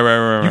chance.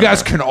 Right. You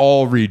guys can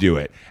all redo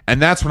it." And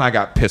that's when I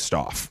got pissed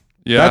off.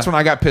 Yeah, that's when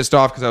I got pissed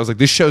off because I was like,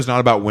 "This show's not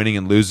about winning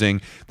and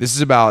losing. This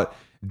is about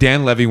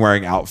Dan Levy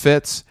wearing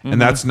outfits, and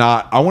that's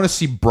not. I want to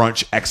see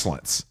brunch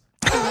excellence."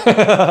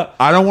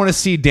 I don't want to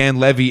see Dan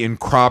Levy in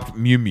cropped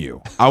Miu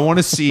Miu. I want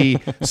to see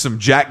some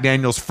Jack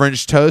Daniel's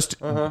French toast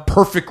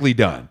perfectly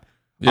done.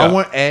 Yeah. I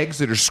want eggs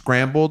that are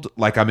scrambled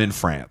like I'm in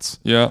France.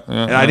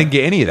 And I didn't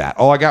get any of that.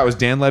 All I got was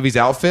Dan Levy's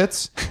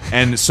outfits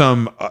and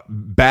some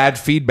bad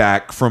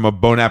feedback from a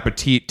Bon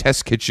Appetit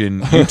test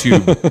kitchen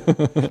YouTube.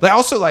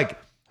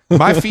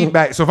 My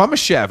feedback. So if I'm a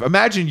chef,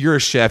 imagine you're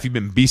a chef. You've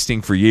been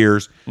beasting for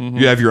years.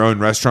 You have your own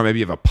restaurant. Maybe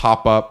you have a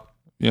pop-up.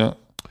 Yeah.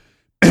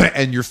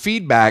 And your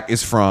feedback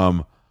is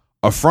from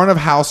a front of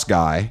house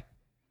guy,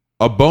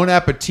 a Bon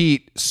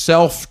Appetit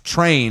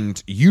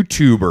self-trained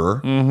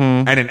YouTuber,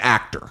 and an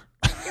actor.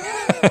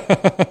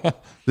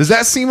 Does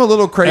that seem a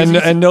little crazy?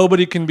 And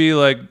nobody can be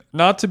like,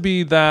 not to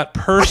be that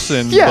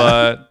person,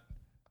 but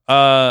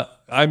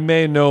I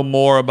may know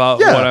more about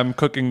what I'm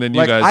cooking than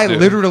you guys do. I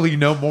literally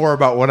know more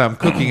about what I'm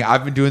cooking.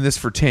 I've been doing this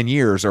for 10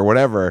 years or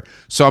whatever.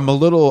 So I'm a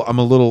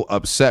little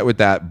upset with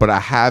that, but I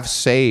have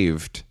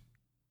saved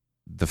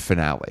the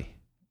finale.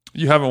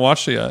 You haven't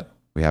watched it yet.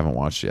 We haven't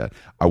watched it yet.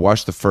 I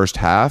watched the first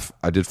half.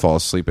 I did fall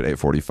asleep at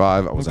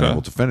 8:45. I wasn't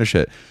able to finish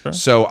it. Sure.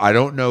 So I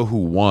don't know who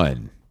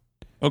won.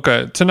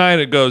 Okay. Tonight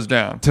it goes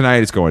down.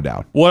 Tonight it's going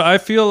down. What I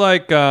feel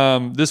like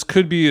this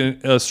could be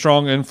a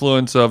strong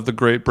influence of the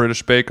Great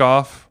British Bake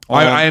Off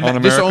on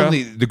America.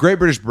 The Great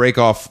British Bake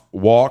Off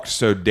walked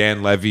so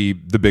Dan Levy,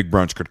 the big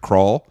brunch, could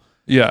crawl.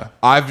 Yeah.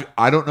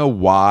 I don't know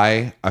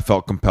why I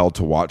felt compelled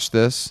to watch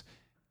this,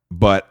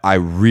 but I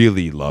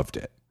really loved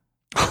it.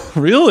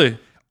 Really?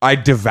 I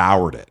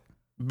devoured it.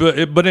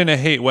 But in a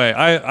hate way.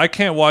 I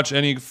can't watch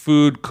any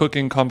food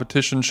cooking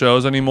competition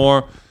shows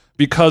anymore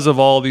because of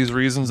all these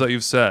reasons that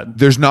you've said.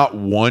 There's not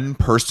one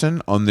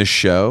person on this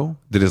show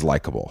that is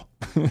likable.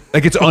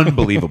 Like, it's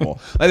unbelievable.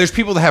 Like, there's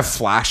people that have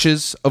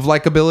flashes of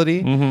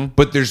likability,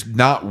 but there's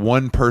not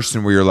one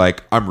person where you're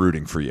like, I'm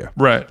rooting for you.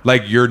 Right.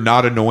 Like, you're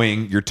not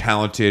annoying. You're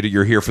talented.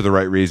 You're here for the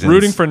right reasons.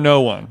 Rooting for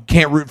no one.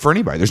 Can't root for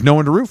anybody. There's no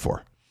one to root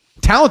for.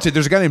 Talented.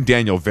 There's a guy named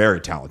Daniel, very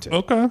talented.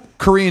 Okay.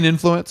 Korean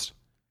influenced.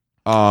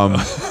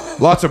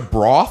 Lots of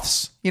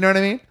broths. You know what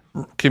I mean?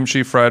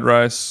 Kimchi fried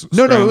rice.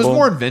 No, it was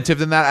more inventive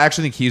than that. I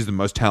actually think he's the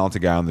most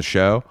talented guy on the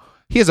show.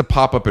 He has a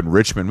pop-up in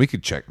Richmond. We can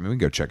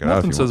go check it out.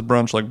 Nothing says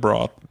brunch like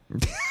broth.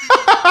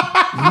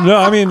 No,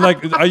 I mean,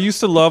 like, I used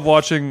to love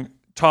watching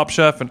Top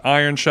Chef and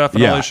Iron Chef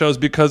and all these shows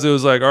because it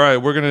was like, all right,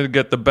 we're going to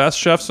get the best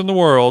chefs in the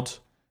world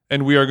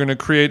and we are going to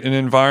create an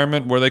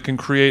environment where they can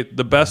create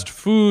the best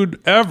food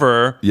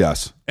ever.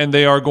 Yes. And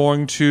they are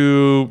going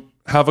to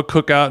have a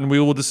cookout and we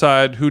will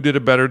decide who did a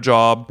better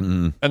job.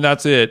 And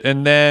that's it.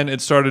 And then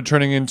it started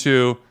turning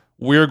into,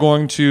 we're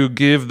going to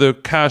give the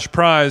cash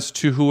prize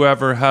to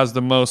whoever has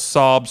the most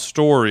sob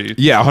story.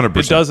 Yeah, 100%.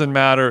 It doesn't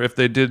matter if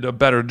they did a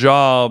better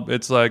job.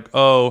 It's like,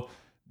 oh,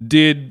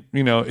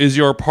 is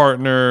your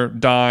partner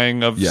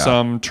dying of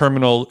some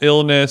terminal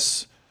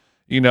illness?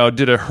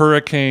 Did a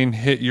hurricane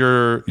hit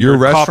your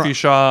coffee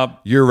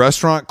shop? Your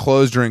restaurant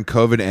closed during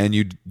COVID, and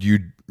you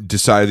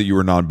decided that you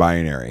were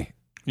non-binary.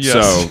 Yes.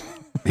 So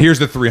here's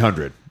the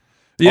 300.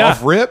 Yeah.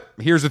 Off rip,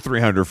 here's the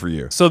 300 for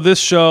you. So this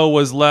show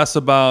was less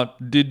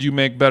about did you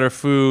make better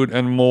food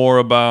and more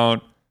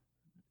about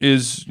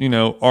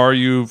are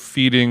you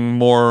feeding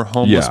more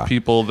homeless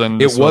people than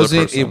this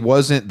other person? It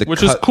wasn't the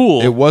which is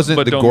cool. It wasn't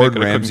but the don't Gordon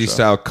make it a Ramsay cooking show.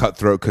 style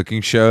cutthroat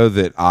cooking show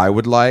that I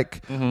would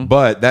like. Mm-hmm.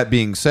 But that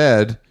being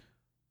said,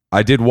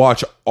 I did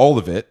watch all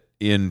of it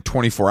in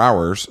 24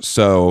 hours.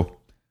 So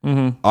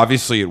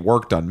obviously it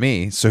worked on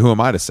me. So who am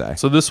I to say?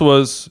 So this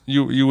was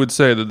you would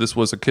say that this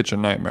was a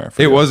kitchen nightmare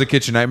for you. It was a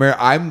kitchen nightmare.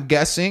 I'm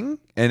guessing,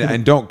 and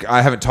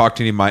I haven't talked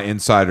to any of my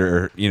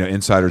insiders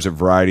at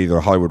Variety, the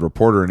Hollywood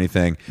Reporter, or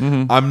anything.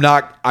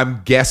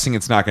 I'm guessing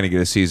it's not going to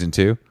get a season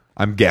 2.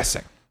 I'm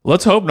guessing.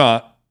 Let's hope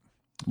not.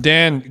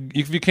 Dan,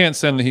 if you can't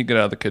send the heat, get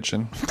out of the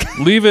kitchen.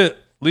 Leave it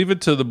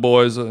to the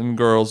boys and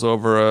girls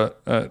over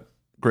at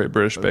Great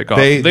British Bake Off.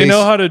 They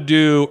know how to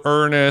do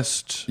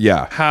earnest,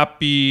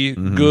 happy,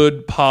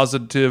 good,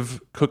 positive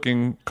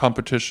cooking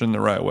competition the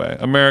right way.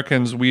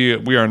 Americans, we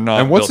are not.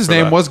 And what's built his for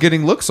name that. was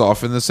getting looks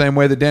off in the same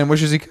way that Dan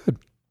wishes he could.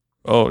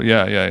 Oh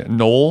yeah.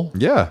 Noel.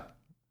 Yeah.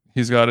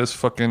 He's got his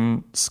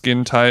fucking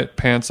skin tight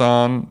pants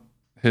on.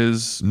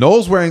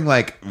 Noel's wearing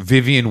like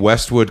Vivienne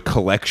Westwood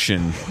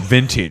collection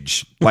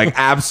vintage, like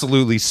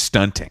absolutely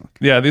stunting.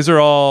 Yeah, these are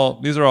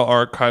all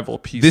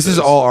archival pieces. This is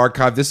all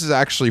archived. This is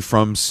actually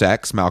from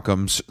Sex,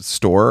 Malcolm's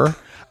store.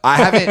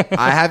 I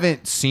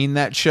haven't seen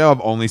that show.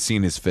 I've only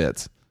seen his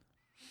fits.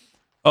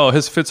 Oh,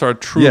 his fits are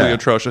truly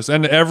atrocious.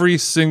 And every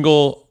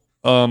single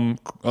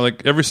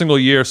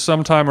year,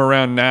 sometime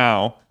around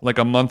now, like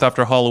a month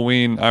after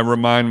Halloween, I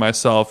remind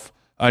myself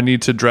I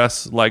need to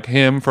dress like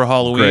him for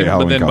Halloween.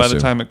 But then by the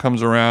time it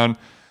comes around,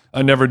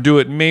 I never do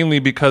it, mainly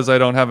because I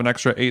don't have an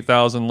extra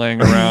 8,000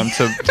 laying around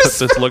to put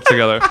this look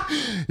together.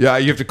 Yeah,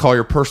 you have to call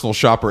your personal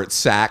shopper at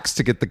Saks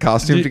to get the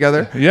costume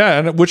together. Yeah,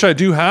 and which I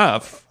do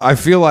have. I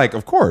feel like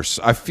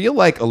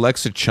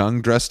Alexa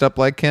Chung dressed up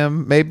like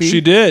him, maybe.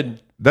 She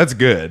did. That's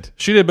good.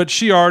 She did, but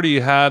she already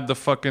had the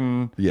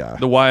fucking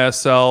the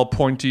YSL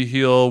pointy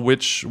heel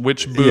witch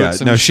boots. Yeah,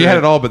 and no, she shit. had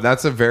it all, but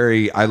that's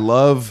I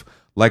love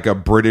like a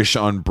British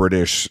on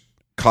British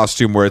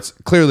costume where it's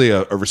clearly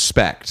a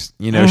respect.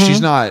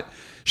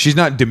 She's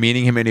not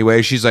demeaning him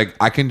anyway. She's like,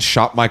 I can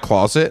shop my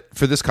closet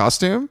for this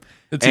costume.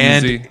 It's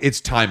and easy. It's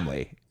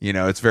timely.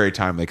 It's very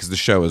timely because the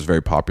show is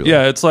very popular.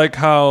 Yeah, it's like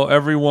how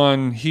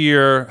everyone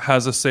here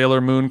has a Sailor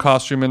Moon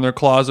costume in their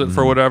closet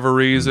for whatever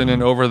reason,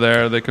 and over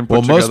there they can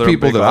put together most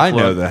people a big that I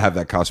know look. that have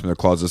that costume in their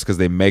closets because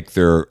they make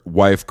their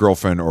wife,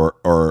 girlfriend,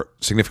 or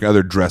significant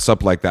other dress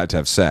up like that to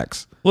have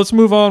sex. Let's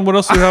move on. What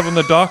else do we have on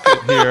the docket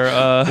here?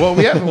 Well,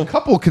 we have a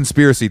couple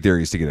conspiracy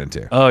theories to get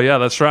into. Oh yeah,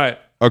 that's right.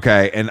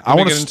 Okay, and I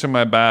want to get into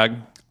my bag.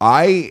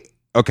 I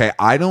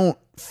don't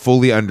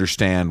fully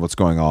understand what's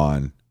going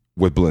on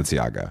with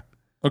Balenciaga.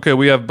 Okay,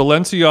 we have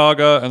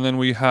Balenciaga, and then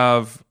we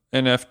have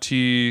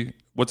NFT.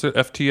 What's it?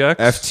 FTX.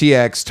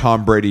 FTX.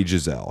 Tom Brady.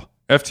 Giselle.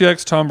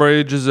 FTX. Tom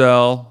Brady.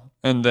 Giselle.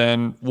 And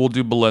then we'll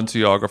do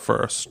Balenciaga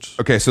first.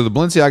 Okay, so the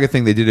Balenciaga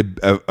thing, they did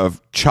a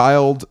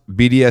child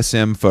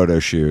BDSM photo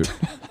shoot,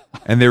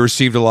 and they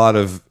received a lot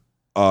of.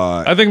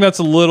 I think that's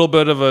a little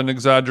bit of an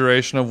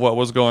exaggeration of what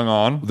was going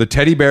on. The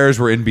teddy bears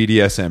were in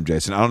BDSM,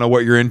 Jason. I don't know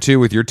what you're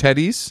into with your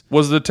teddies.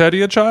 Was the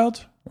teddy a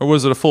child, or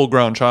was it a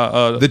full-grown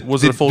child? The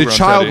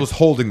child teddy? was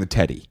holding the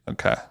teddy.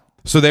 Okay.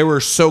 So they were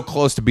so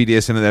close to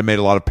BDSM that made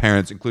a lot of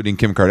parents, including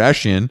Kim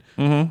Kardashian,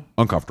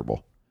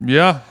 uncomfortable.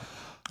 Yeah.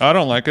 I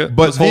don't like it.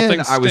 But this whole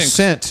then thing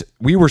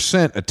we were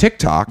sent a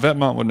TikTok.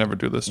 Vetmont would never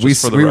do this. We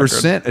For the were record.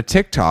 sent a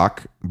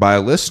TikTok by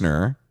a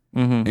listener,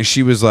 and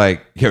she was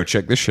like, yo,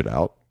 check this shit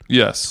out.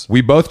 Yes.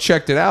 We both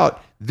checked it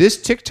out. This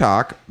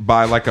TikTok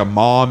by like a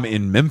mom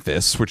in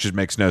Memphis, which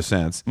makes no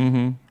sense,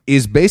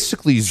 is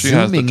basically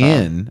zooming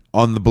in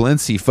on the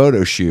Balenci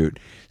photo shoot,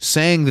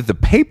 saying that the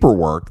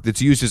paperwork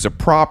that's used as a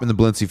prop in the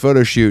Balenci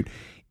photo shoot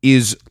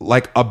is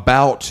like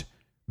about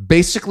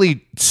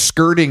basically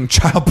skirting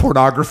child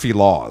pornography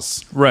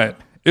laws. Right.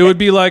 It would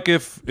be like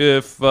if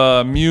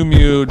Miu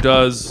Miu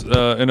does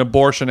an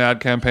abortion ad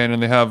campaign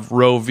and they have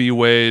Roe v.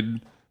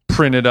 Wade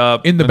printed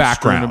up in the and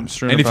background.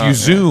 strewn And if about, you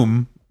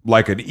zoom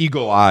like an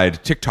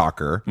eagle-eyed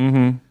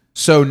TikToker,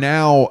 so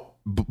now,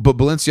 but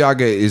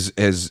Balenciaga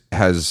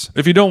has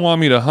if you don't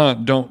want me to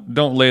hunt,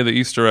 don't lay the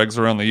Easter eggs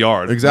around the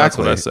yard.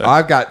 exactly. That's what I say.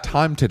 I've got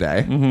time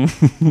today,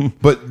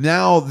 but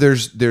now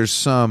there's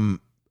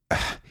some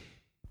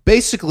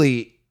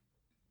basically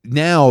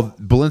now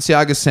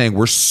Balenciaga's saying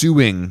we're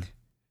suing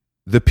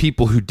the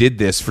people who did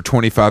this for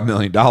 $25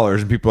 million,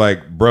 and people are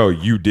like, bro,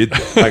 you did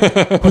this.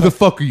 Like, who the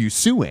fuck are you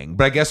suing?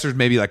 But I guess there's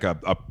maybe like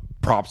a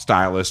prop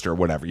stylist or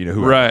whatever,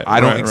 who Right, I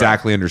don't right,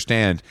 exactly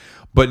understand.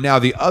 But now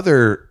the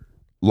other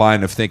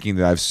line of thinking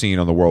that I've seen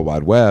on the World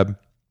Wide Web,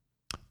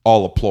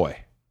 all a ploy.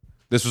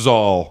 This was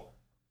all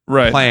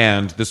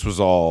planned. This is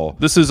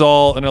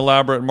all an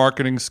elaborate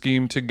marketing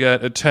scheme to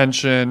get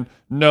attention.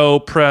 No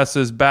press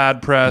is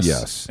bad press.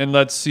 Yes. And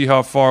let's see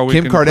how far we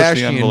Kim can push the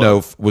Kardashian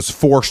envelope. was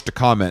forced to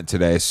comment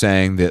today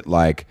saying that,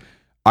 like,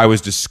 I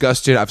was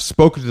disgusted. I've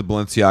spoken to the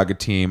Balenciaga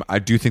team. I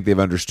do think they've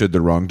understood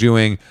their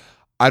wrongdoing.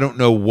 I don't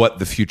know what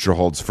the future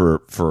holds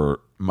for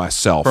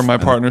myself. For my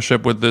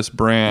partnership with this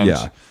brand.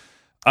 Yeah.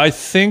 I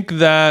think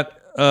that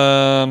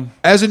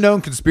As a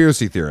known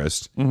conspiracy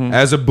theorist,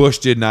 as a Bush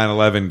did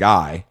 9/11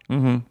 guy,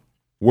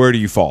 where do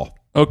you fall?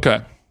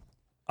 okay.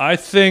 I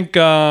think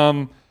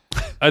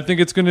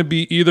it's going to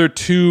be either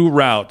two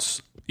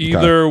routes.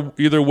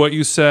 Either what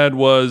you said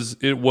was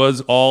it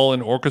was all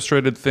an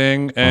orchestrated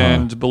thing,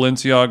 and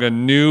Balenciaga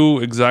knew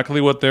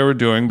exactly what they were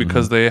doing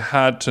because they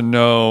had to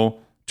know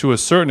to a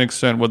certain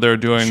extent what they were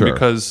doing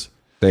because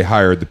They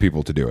hired the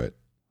people to do it.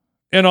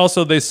 and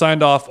also they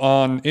signed off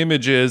on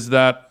images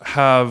that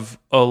have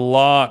a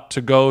lot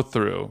to go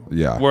through.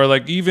 Yeah. Where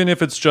like even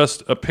if it's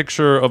just a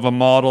picture of a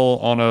model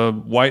on a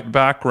white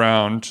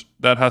background,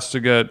 that has to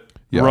get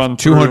run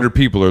through. 200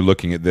 people are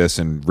looking at this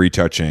and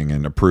retouching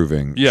and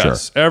approving.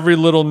 Yes, Sure. every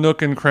little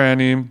nook and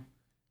cranny.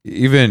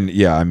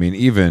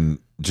 Even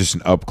just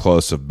an up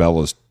close of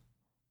Bella's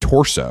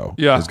torso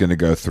is going to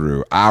go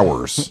through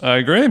hours. I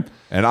agree.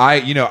 And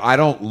I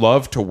don't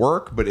love to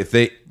work, but if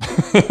they,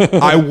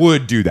 I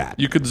would do that.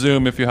 You could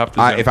zoom if you have to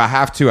zoom. If I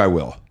have to, I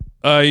will.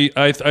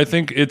 I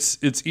think it's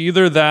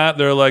either that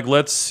they're like,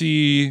 let's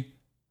see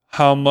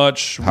how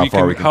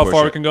far we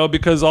can go,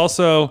 because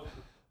also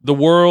the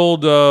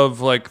world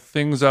of like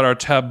things that are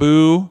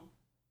taboo,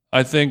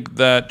 I think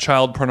that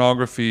child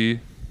pornography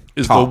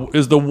is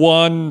the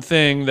one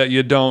thing that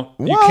you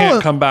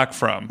can't come back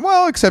from.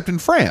 Well, except in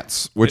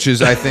France, which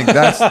is, I think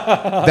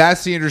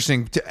that's the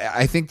interesting.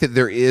 I think that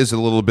there is a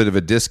little bit of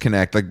a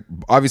disconnect. Like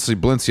obviously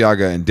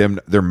Balenciaga and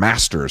they're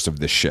masters of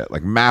this shit,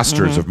 like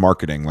masters of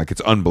marketing. Like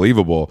it's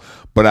unbelievable.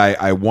 But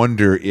I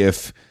wonder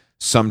if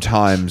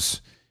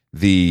sometimes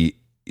the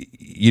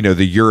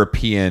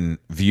European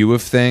view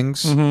of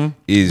things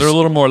is they're a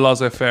little more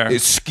laissez-faire.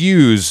 It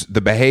skews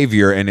the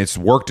behavior, and it's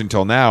worked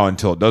until now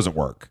until it doesn't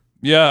work.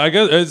 Yeah, I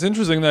guess it's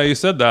interesting that you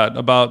said that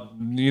about,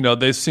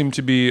 they seem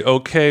to be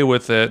okay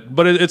with it.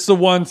 But it's the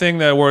one thing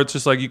that where it's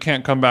just like you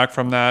can't come back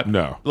from that.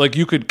 No. Like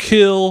you could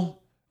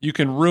kill, you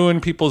can ruin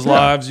people's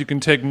lives, you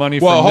can take money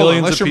from millions of people.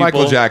 Unless you're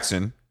Michael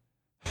Jackson.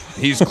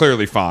 He's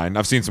clearly fine.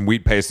 I've seen some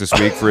wheat paste this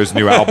week for his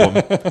new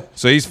album.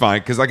 So he's fine.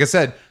 Because like I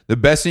said, the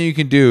best thing you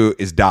can do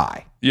is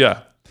die.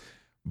 Yeah.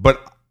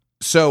 But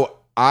so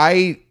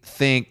I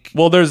think...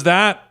 Well, there's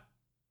that.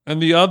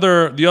 And the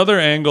other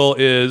angle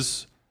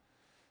is...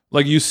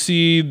 Like you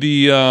see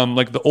the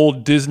like the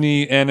old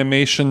Disney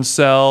animation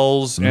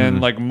cells and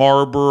like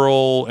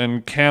Marlboro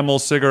and Camel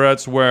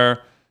cigarettes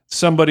where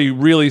somebody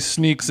really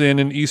sneaks in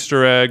an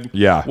Easter egg.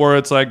 Yeah. Where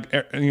it's like,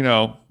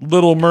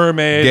 Little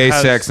Mermaid. Gay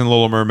sex and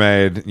Little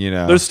Mermaid,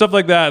 There's stuff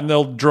like that, and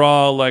they'll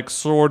draw like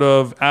sort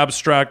of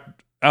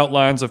abstract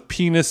outlines of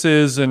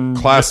penises and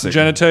classic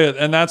genitalia,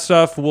 and that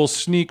stuff will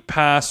sneak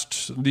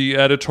past the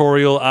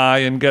editorial eye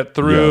and get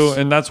through,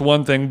 and that's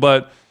one thing,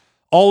 but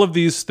all of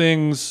these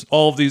things,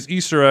 all of these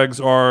Easter eggs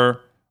are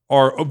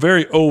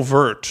very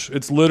overt.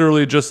 It's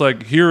literally just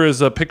like, here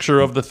is a picture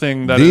of the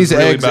thing that is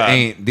really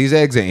bad. These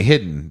eggs ain't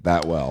hidden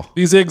that well.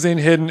 These eggs ain't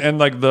hidden, and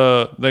like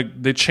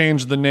they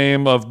changed the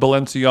name of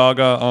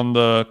Balenciaga on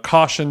the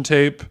caution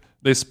tape.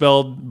 They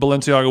spelled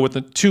Balenciaga with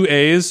the 2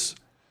 A's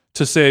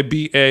to say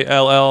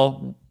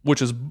Ball,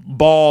 which is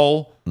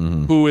Baal,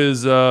 who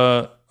is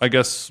I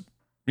guess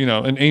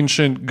an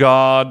ancient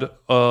god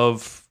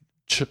of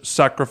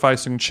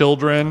sacrificing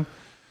children.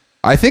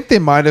 I think they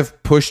might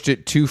have pushed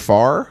it too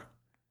far,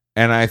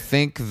 and I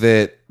think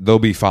that they'll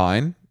be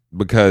fine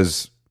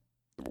because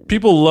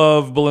people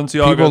love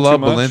Balenciaga. People love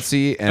too much.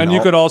 Balenci, and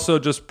you could also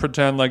just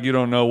pretend like you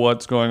don't know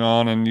what's going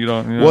on, and you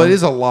don't. Well, it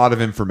is a lot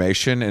of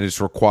information, and it's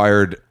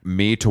required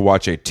me to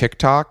watch a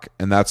TikTok,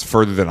 and that's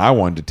further than I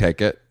wanted to take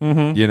it.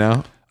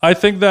 I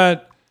think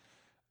that,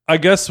 I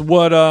guess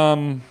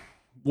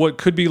what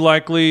could be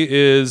likely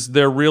is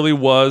there really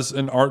was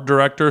an art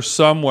director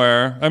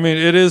somewhere. I mean,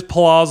 it is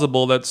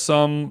plausible that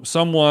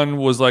someone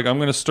was like, I'm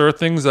going to stir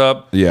things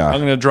up. Yeah. I'm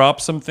going to drop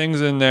some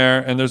things in there,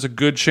 and there's a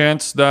good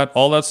chance that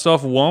all that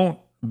stuff won't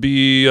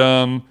be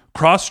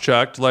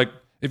cross-checked. Like,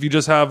 if you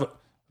just have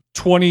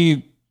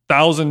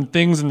 20,000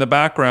 things in the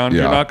background,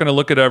 you're not going to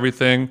look at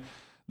everything.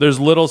 There's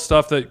little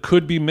stuff that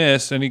could be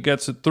missed, and he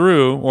gets it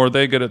through, or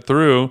they get it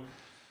through.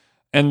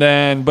 And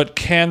then, but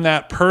can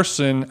that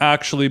person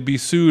actually be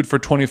sued for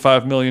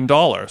 $25 million?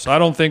 I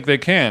don't think they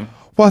can.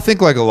 Well, I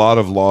think like a lot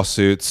of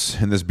lawsuits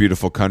in this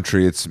beautiful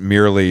country, it's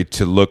merely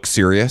to look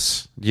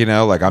serious,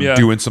 like I'm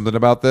doing something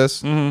about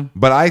this.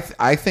 But I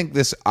think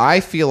I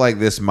feel like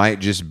this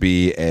might just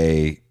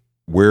be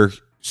we're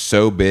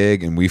so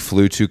big and we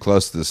flew too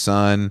close to the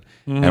sun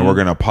and we're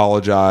going to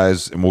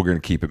apologize and we're going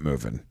to keep it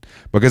moving.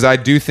 Because I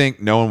do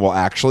think no one will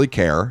actually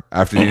care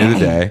after the end of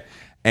the day.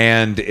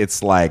 And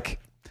it's like,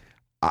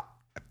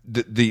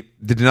 the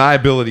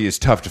deniability is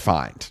tough to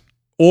find.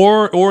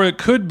 Or it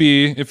could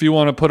be, if you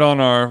want to put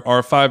on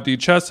our 5D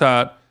chess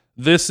hat,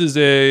 this is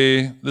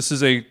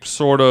a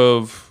sort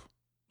of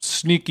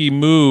sneaky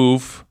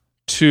move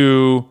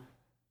to,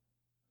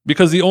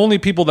 because the only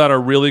people that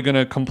are really going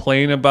to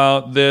complain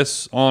about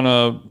this on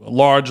a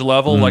large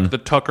level, like the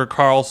Tucker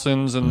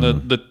Carlsons and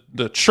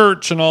the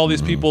church and all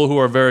these people who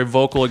are very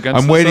vocal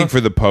against I'm waiting for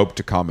the Pope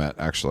to comment,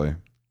 actually.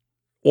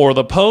 Or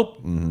the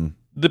Pope.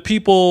 The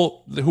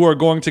people who are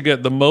going to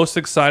get the most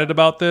excited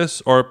about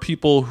this are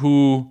people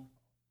who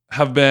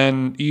have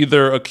been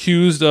either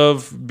accused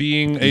of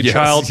being a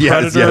child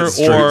predator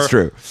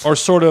or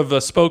sort of a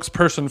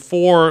spokesperson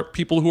for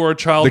people who are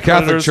child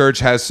predators. The Catholic Church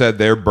has said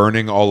they're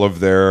burning all of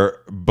their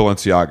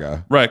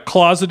Balenciaga. Right.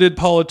 Closeted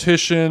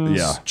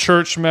politicians,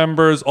 church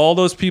members, all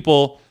those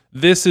people.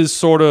 This is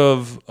sort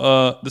of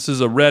this is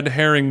a red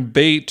herring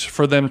bait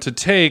for them to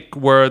take,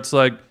 where it's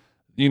like,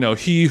 you know,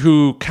 he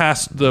who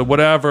cast the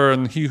whatever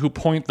and he who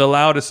point the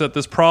loudest at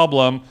this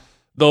problem,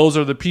 those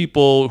are the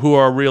people who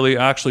are really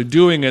actually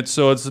doing it.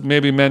 So it's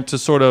maybe meant to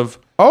sort of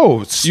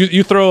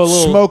you throw a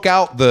little smoke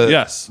out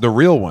the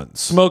real ones.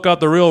 Smoke out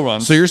the real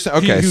ones. So you're saying,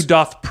 okay, he who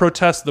doth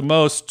protest the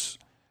most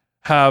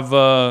have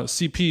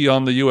CP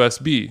on the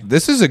USB.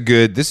 This is a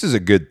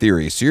good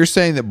theory. So you're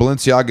saying that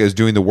Balenciaga is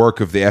doing the work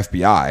of the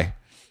FBI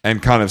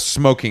and kind of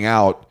smoking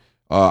out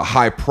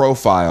high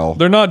profile.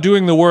 They're not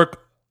doing the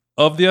work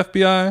of the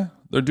FBI.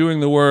 They're doing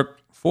the work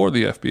for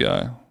the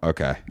FBI.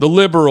 Okay. The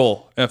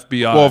liberal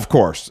FBI. Well, of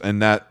course.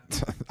 And that,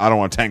 I don't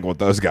want to tangle with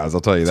those guys. I'll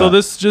tell you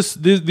that. So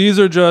these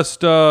are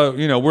just,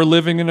 we're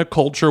living in a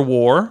culture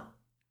war.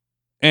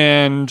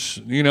 And,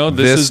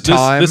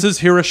 this is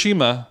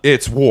Hiroshima.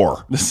 It's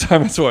war. This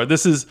time it's war.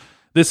 This is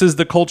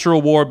the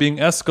cultural war being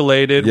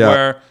escalated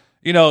where,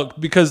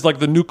 because like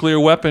the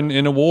nuclear weapon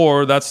in a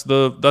war, that's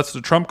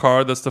the trump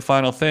card. That's the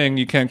final thing.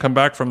 You can't come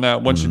back from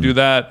that. Once you do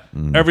that,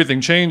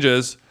 everything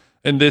changes.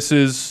 And this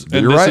is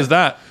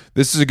that.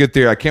 This is a good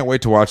theory. I can't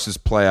wait to watch this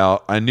play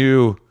out. I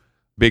knew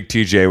Big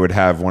TJ would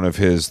have one of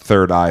his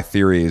third eye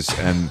theories,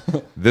 and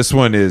this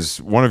one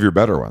is one of your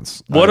better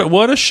ones.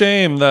 What a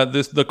shame that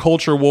the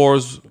culture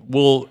wars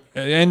will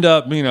end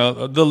up,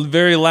 the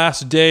very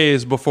last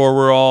days before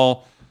we're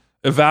all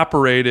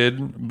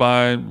evaporated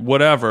by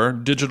whatever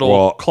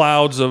digital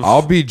clouds of.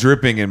 I'll be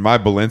dripping in my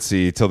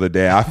Balenci till the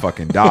day I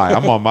fucking die.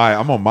 I'm on my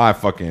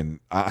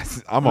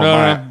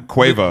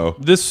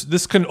Quavo.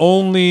 This can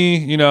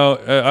only,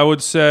 I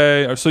would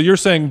say. So you're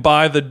saying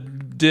buy the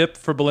dip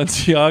for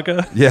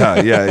Balenciaga? Yeah,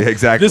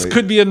 exactly. This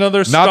could be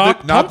another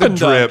stock. Not the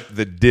drip,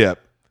 the dip.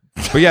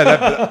 But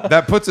yeah,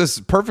 that puts us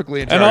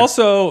perfectly in charge. And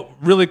also,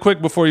 really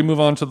quick before you move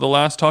on to the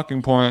last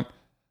talking point,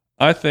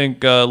 I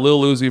think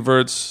Lil Uzi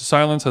Vert's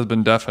silence has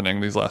been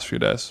deafening these last few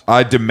days.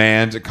 I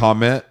demand a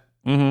comment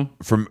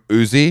from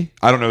Uzi.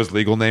 I don't know his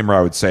legal name, or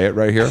I would say it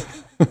right here.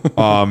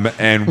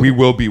 And we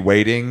will be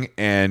waiting,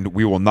 and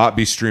we will not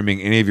be streaming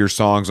any of your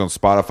songs on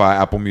Spotify,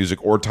 Apple Music,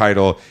 or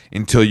Tidal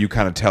until you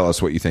kind of tell us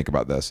what you think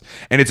about this.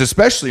 And it's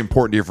especially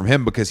important to hear from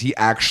him because he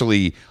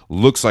actually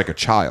looks like a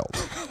child.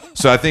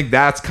 So I think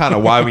that's kind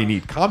of why we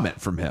need comment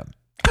from him.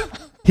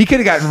 He could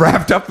have gotten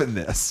wrapped up in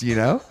this,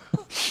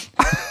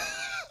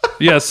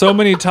 Yeah, so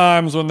many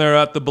times when they're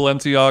at the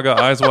Balenciaga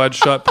Eyes Wide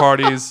Shut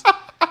parties,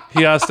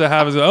 he has to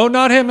have his,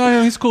 not him,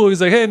 he's cool. He's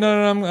like, hey,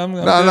 no, I'm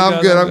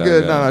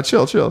good. No,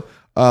 chill.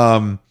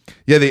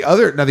 The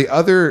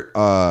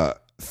other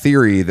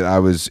theory that I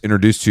was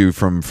introduced to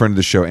from friend of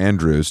the show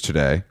Andrews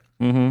today.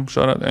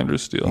 Shout out to Andrew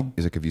Steele.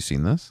 He's like, have you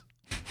seen this?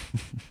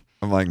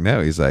 I'm like,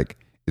 no. He's like,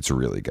 it's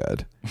really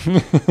good.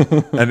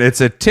 And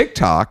it's a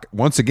TikTok,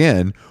 once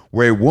again,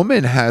 where a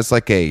woman has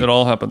it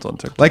all happens on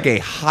TikTok. Like a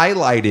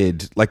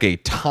highlighted, like a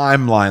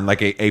timeline,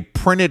 like a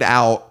printed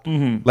out,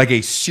 like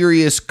a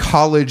serious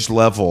college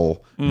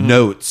level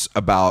notes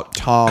about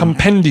Tom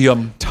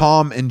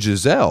and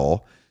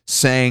Giselle,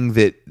 saying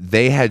that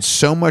they had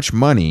so much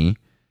money.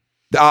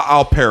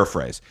 I'll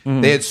paraphrase.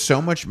 They had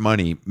so much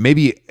money,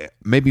 maybe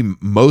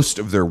most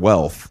of their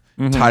wealth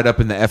tied up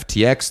in the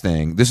FTX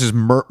thing. This is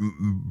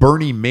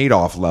Bernie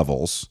Madoff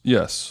levels.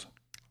 Yes.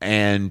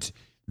 And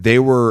they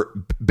were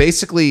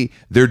basically,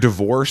 their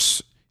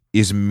divorce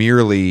is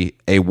merely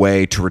a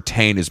way to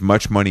retain as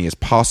much money as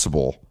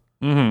possible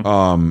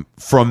from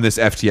this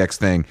FTX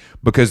thing,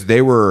 because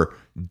they were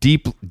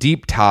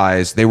deep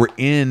ties. They were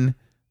in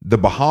the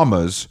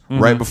Bahamas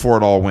right before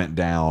it all went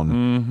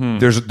down.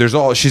 There's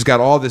all, she's got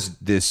all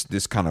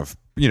this kind of,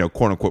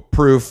 quote unquote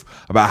proof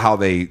about how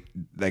they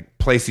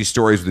place these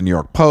stories with the New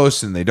York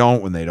Post, and they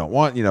don't when they don't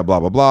want, blah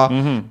blah blah.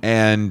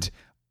 And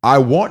I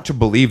want to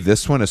believe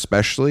this one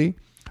especially,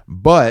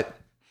 but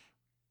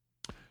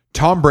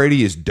Tom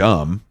Brady is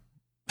dumb.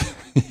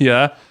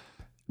 Yeah.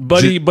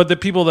 But the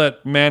people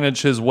that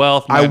manage his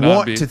wealth might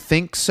not be. To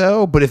think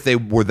so, but if they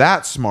were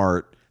that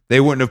smart, they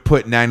wouldn't have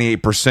put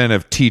 98%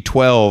 of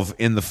T12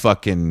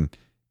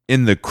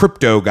 in the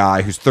crypto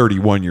guy who's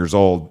 31 years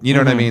old. You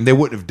know what I mean? They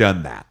wouldn't have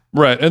done that.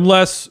 Right.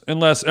 Unless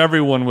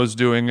everyone was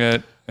doing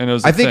it and it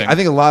was I think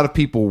a lot of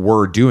people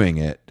were doing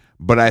it,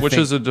 But which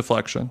is a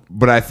deflection.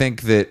 But I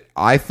think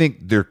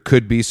there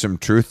could be some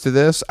truth to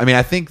this. I mean,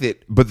 I think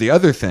that. But the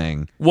other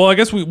thing. Well, I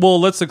guess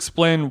let's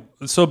explain.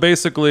 So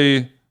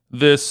basically,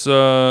 this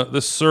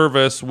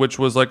service, which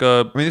was like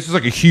I mean, this is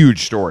like a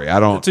huge story.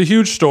 It's a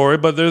huge story,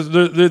 but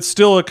it's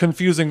still a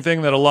confusing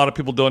thing that a lot of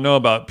people don't know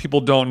about. People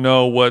don't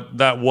know what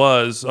that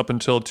was up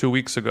until 2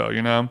 weeks ago.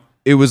 You know,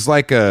 it was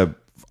like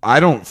I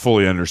don't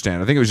fully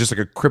understand. I think it was just like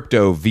a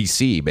crypto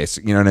VC,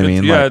 basically. You know what I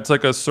mean? Yeah, it's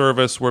like a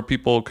service where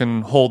people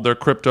can hold their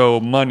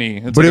crypto money.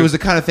 But it was the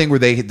kind of thing where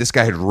this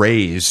guy had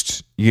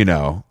raised,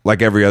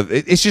 like every other.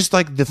 It's just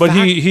like the. But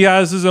he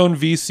has his own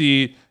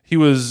VC. He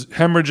was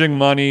hemorrhaging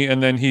money,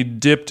 and then he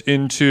dipped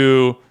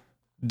into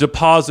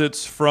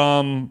deposits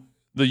from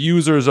the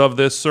users of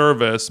this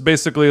service.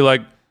 Basically,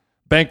 like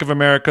Bank of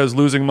America is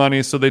losing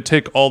money, so they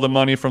take all the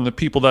money from the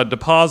people that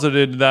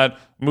deposited that,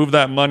 move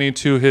that money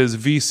to his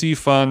VC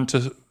fund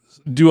to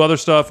do other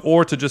stuff,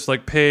 or to just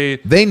like pay.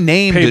 They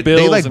named pay it.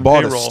 They like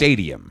bought payroll. A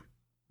stadium,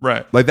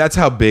 right? Like that's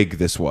how big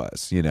this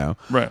was,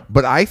 Right.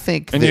 But I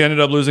think, and he ended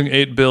up losing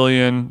 $8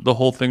 billion. The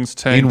whole thing's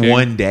tanking in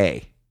one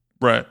day,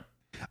 right?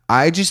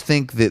 I just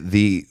think that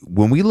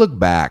when we look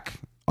back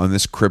on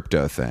this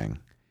crypto thing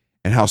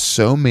and how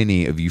so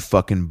many of you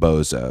fucking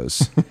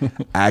bozos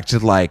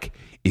acted like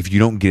if you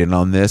don't get in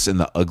on this and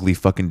the ugly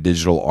fucking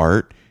digital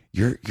art,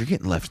 you're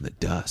getting left in the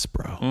dust,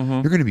 bro.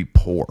 Mm-hmm. You're gonna be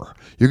poor.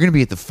 You're gonna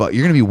be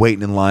you're gonna be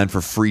waiting in line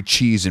for free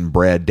cheese and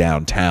bread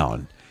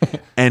downtown.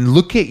 And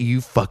look at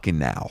you fucking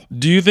now.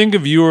 Do you think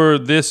if you were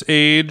this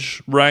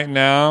age right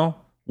now,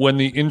 when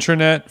the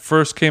internet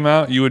first came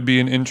out, you would be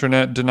an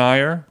internet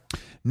denier?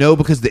 No,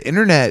 because the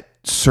internet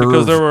served...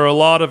 Because there were a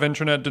lot of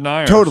internet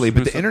deniers. Totally,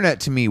 but the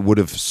internet to me would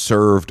have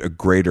served a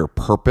greater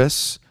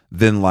purpose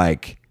than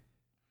like...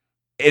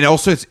 And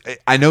also,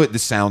 I know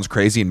this sounds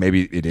crazy, and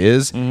maybe it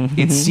is. Mm-hmm.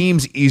 It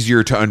seems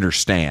easier to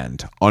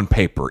understand on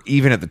paper,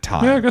 even at the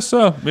time. Yeah, I guess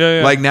so.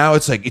 Yeah. Like now,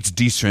 it's like, it's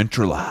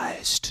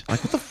decentralized.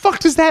 Like, what the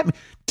fuck does that mean?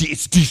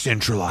 It's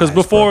decentralized. Because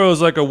before it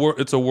was like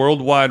it's a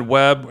world wide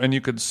web, and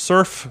you could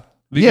surf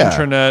the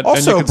internet, also,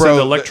 and you could send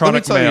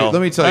electronic mail.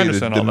 Let me tell you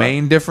the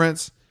main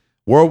difference.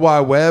 World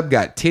Wide Web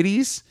got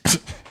titties.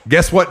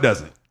 Guess what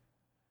doesn't?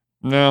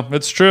 No,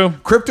 it's true.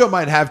 Crypto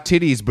might have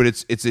titties, but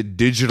it's a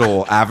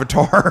digital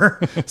avatar,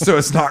 so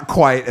it's not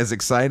quite as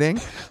exciting.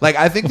 Like,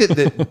 I think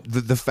that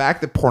the fact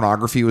that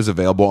pornography was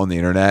available on the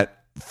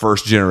internet,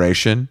 first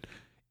generation,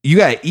 you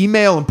got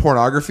email and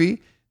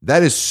pornography,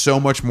 that is so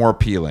much more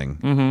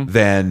appealing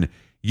than,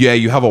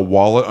 you have a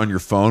wallet on your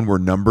phone where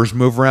numbers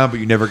move around, but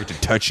you never get to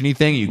touch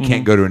anything. You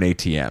can't go to an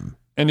ATM.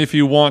 And if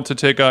you want to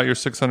take out your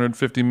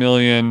 $650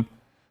 million...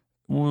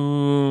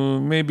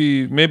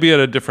 maybe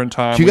at a different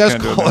time. Can you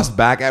guys call us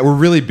back? We're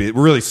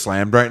really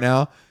slammed right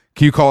now.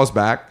 Can you call us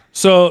back?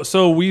 So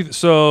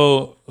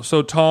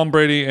Tom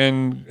Brady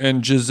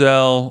and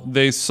Giselle,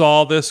 they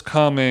saw this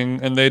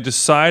coming, and they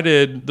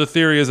decided. The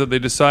theory is that they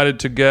decided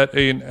to get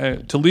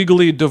to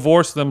legally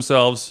divorce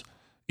themselves,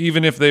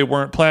 even if they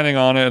weren't planning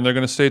on it, and they're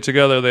going to stay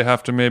together. They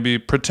have to maybe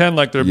pretend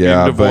like they're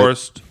being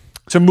divorced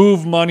to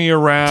move money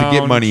around, to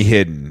get money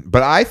hidden.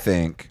 But I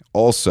think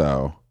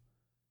also.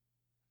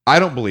 I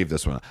don't believe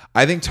this one.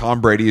 I think Tom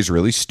Brady is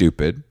really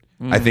stupid.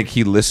 I think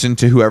he listened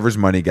to whoever's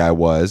money guy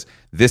was.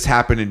 This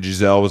happened and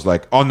Giselle was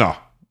like, oh no.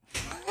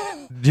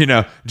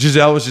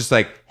 Giselle was just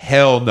like,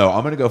 hell no.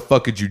 I'm going to go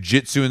fuck a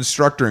jiu-jitsu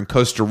instructor in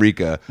Costa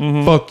Rica.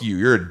 Fuck you.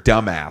 You're a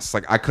dumbass.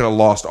 Like, I could have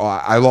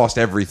lost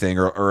everything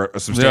or a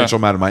substantial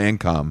amount of my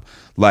income.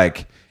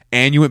 Like,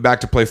 and you went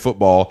back to play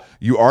football.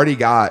 You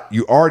already are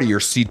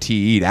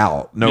CTE'd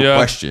out. No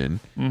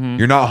question.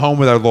 You're not home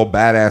with our little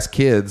badass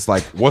kids.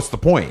 Like, what's the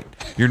point?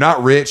 You're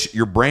not rich.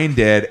 You're brain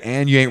dead,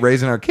 and you ain't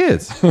raising our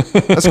kids.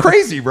 That's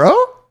crazy, bro.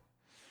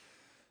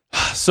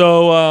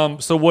 So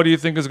what do you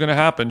think is going to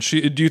happen?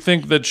 Do you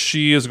think that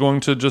she is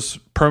going to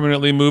just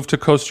permanently move to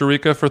Costa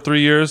Rica for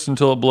 3 years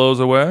until it blows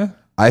away?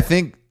 I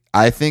think.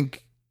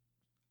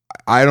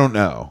 I don't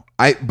know.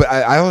 I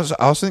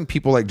also think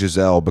people like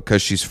Giselle,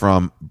 because she's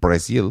from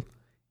Brazil,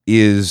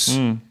 is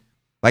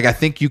like, I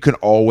think you can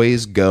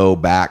always go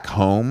back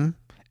home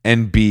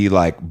and be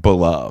like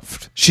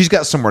beloved. She's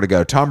got somewhere to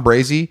go. Tom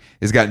Brady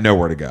has got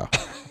nowhere to go.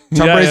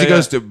 Tom Brady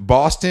goes to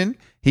Boston,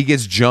 he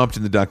gets jumped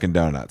in the Dunkin'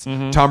 Donuts.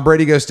 Tom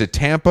Brady goes to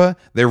Tampa,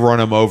 they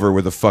run him over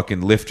with a fucking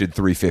lifted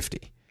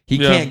 350. He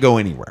can't go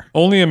anywhere.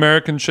 Only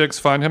American chicks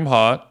find him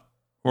hot,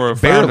 or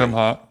found him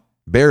hot.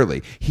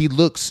 Barely. He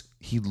looks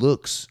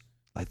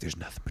like there's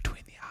nothing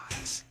between the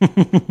eyes.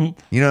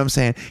 You know what I'm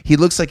saying? He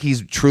looks like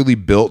he's truly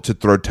built to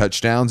throw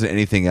touchdowns, and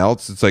anything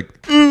else, it's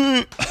like,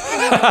 he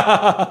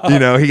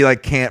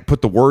like can't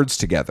put the words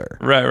together.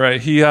 Right.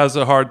 He has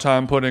a hard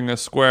time putting a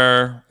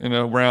square in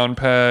a round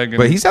peg.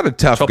 But he's had a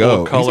tough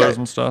go. Of colors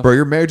and stuff. Bro,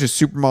 you're married to a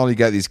supermodel. You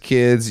got these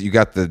kids. You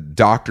got the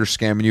doctor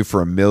scamming you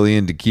for $1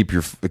 million to keep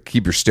your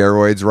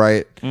steroids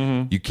right.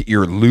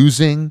 You're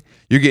losing.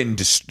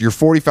 You're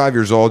 45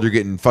 years old. You're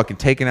getting fucking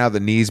taken out of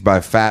the knees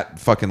by fat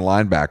fucking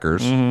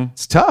linebackers.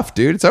 It's tough,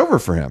 dude. It's over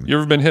for him. You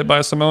ever been hit by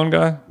a Simone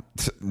guy?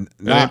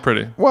 It ain't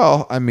pretty.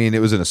 Well, I mean, it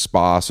was in a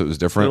spa, so it was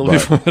different.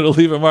 It'll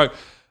leave a mark.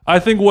 I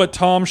think what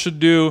Tom should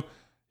do,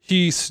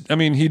 he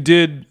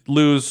did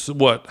lose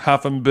what,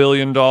 $500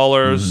 million,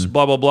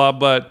 blah blah blah,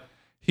 but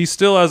he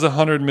still has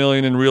 $100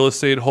 million in real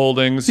estate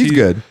holdings. He's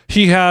good.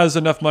 He has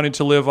enough money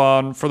to live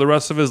on for the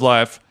rest of his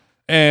life.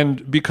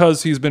 And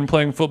because he's been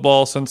playing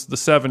football since the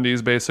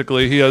 70s,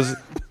 basically, he has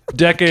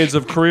decades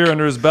of career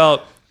under his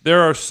belt.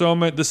 There are so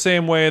many, the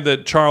same way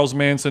that Charles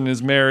Manson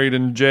is married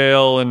in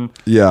jail and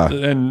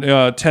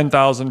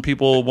 10,000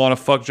 people want to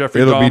fuck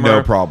Jeffrey Dahmer. It'll be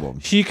no problem.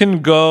 He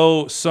can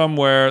go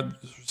somewhere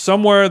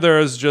there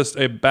is just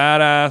a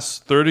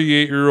badass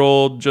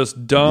 38-year-old,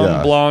 just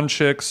dumb blonde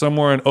chick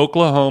somewhere in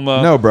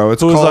Oklahoma. No, bro,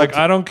 it's who's called, like,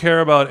 I don't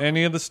care about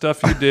any of the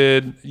stuff you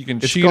did. You can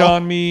cheat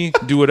on me,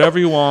 do whatever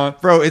you want.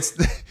 Bro, it's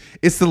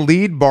the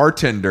lead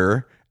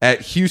bartender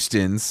at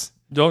Houston's.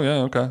 Oh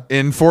yeah, okay.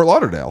 In Fort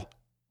Lauderdale.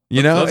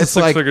 You know, it's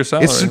like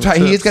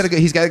salary. He's got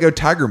to go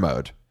tiger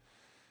mode.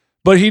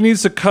 But he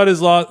needs to cut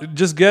his loss.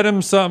 Just get him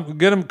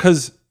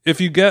because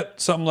if you get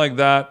something like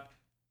that,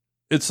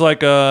 it's like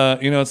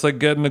it's like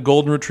getting a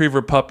golden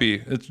retriever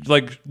puppy. It's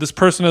like this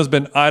person has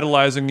been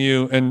idolizing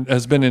you and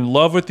has been in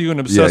love with you and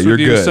obsessed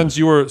with you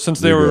since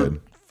they were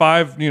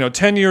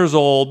 10 years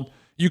old.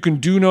 You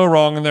can do no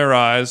wrong in their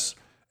eyes,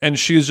 and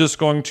she's just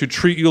going to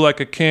treat you like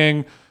a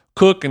king,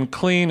 cook and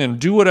clean and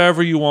do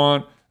whatever you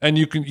want. And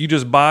you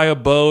just buy a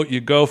boat, you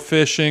go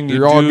fishing, you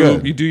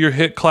do your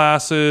HIIT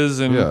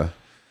classes, and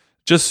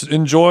just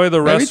enjoy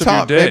the rest of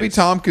your day. Maybe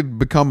Tom could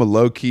become a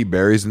low-key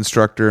berries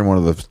instructor in one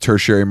of the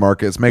tertiary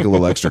markets, make a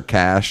little extra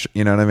cash.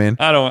 You know what I mean?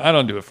 I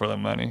don't do it for the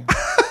money.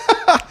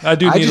 I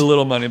need a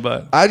little money,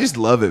 but I just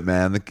love it,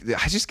 man.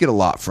 I just get a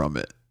lot from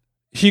it.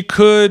 He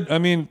could,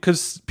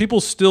 because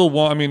people still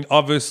want,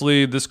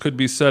 obviously this could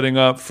be setting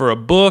up for a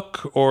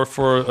book or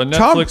for a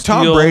Netflix deal.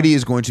 Tom Brady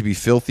is going to be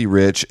filthy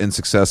rich and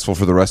successful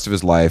for the rest of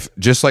his life,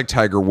 just like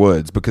Tiger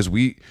Woods, because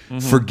we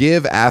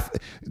forgive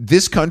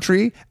this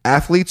country.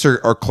 Athletes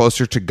are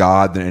closer to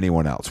God than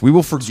anyone else. We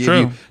will forgive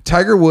you.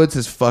 Tiger Woods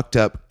has fucked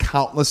up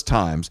countless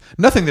times.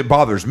 Nothing that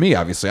bothers me,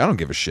 obviously. I don't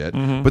give a shit.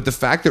 But the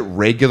fact that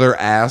regular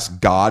ass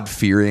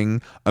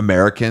God-fearing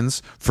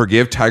Americans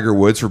forgive Tiger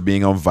Woods for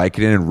being on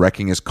Vicodin and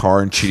wrecking his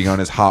car and cheating on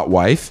his hot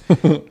wife,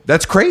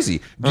 that's crazy.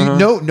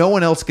 No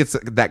one else gets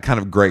that kind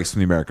of grace from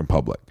the American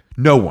public.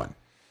 No one.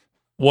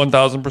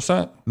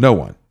 1,000%. No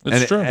one.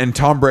 It's true. And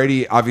Tom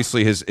Brady,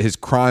 obviously his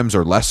crimes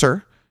are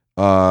lesser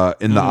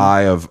in the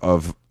eye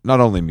of not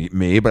only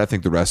me, but I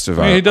think the rest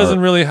of he doesn't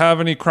really have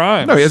any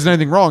crimes. No, he hasn't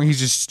anything wrong. He's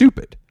just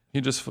stupid.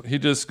 He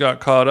just got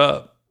caught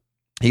up.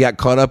 He got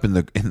caught up in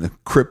the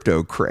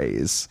crypto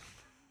craze.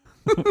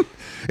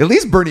 At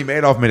least Bernie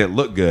Madoff made it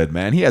look good,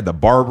 man. He had the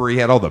barber. He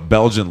had all the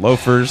Belgian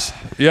loafers.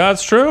 Yeah,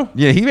 it's true.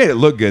 Yeah, he made it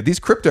look good. These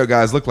crypto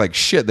guys look like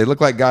shit. They look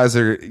like guys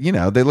that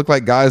are, they look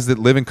like guys that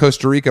live in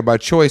Costa Rica by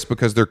choice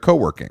because they're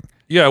co-working.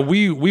 Yeah,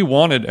 we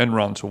wanted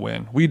Enron to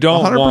win. We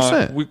don't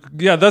 100%.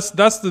 want.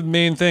 That's the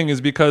main thing,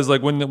 is because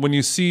like when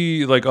you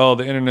see like, oh,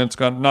 the internet's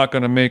not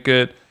going to make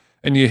it,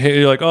 and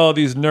you're like, oh,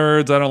 these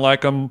nerds, I don't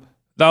like them.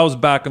 That was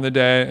back in the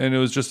day, and it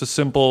was just a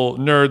simple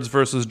nerds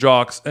versus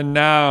jocks, and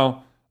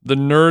now the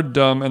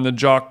nerddom and the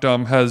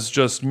jockdom has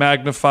just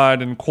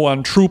magnified and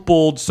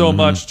quadrupled so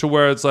much to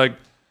where it's like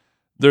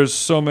there's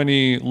so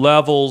many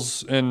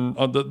levels, and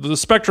the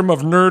spectrum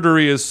of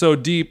nerdery is so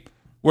deep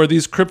where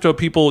these crypto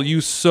people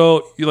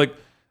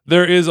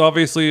there is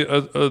obviously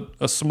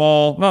a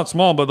small, not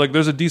small, but like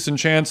there's a decent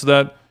chance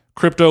that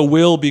crypto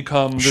will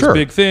become this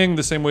big thing,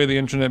 the same way the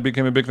internet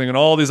became a big thing, and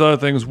all these other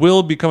things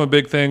will become a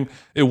big thing.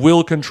 It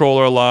will control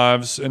our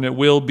lives, and it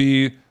will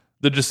be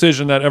the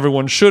decision that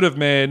everyone should have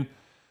made.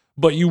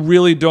 But you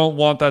really don't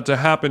want that to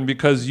happen,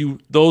 because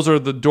those are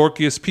the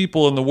dorkiest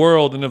people in the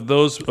world. And if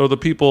those are the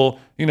people,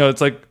 it's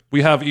like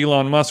we have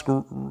Elon Musk,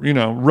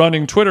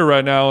 running Twitter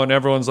right now, and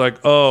everyone's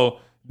like, oh,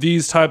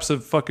 these types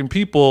of fucking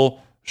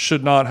people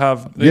should not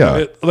have,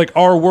 like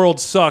our world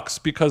sucks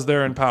because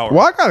they're in power.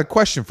 Well, I got a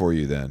question for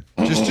you then,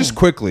 just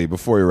quickly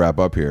before we wrap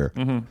up here.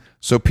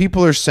 So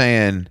people are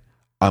saying,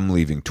 I'm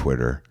leaving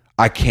Twitter.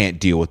 I can't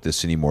deal with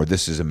this anymore.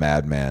 This is a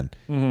madman.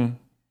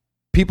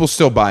 People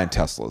still buying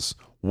Teslas.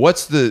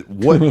 What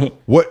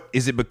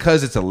is it,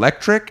 because it's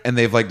electric and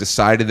they've like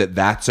decided that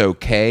that's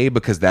okay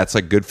because that's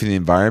like good for the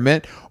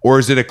environment? Or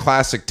is it a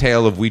classic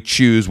tale of we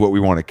choose what we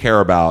want to care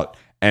about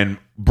and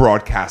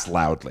broadcast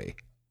loudly?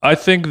 I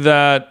think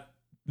that,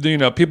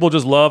 people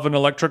just love an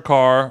electric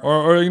car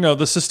or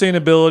the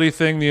sustainability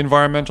thing, the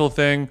environmental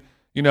thing.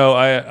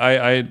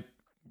 I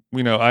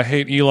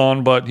hate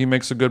Elon, but he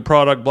makes a good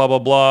product, blah, blah,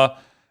 blah.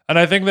 And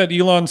I think that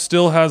Elon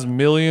still has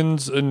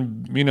millions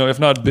and, if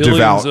not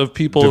billions of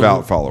people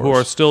who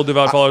are still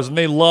devout followers, and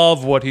they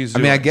love what he's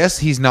doing. I guess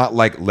he's not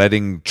like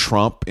letting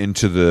Trump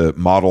into the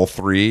Model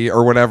 3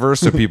 or whatever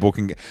so people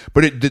can get,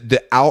 but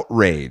the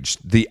outrage,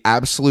 the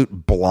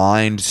absolute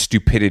blind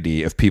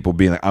stupidity of people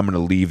being like, I'm going to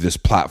leave this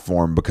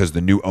platform because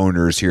the new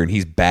owner is here and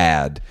he's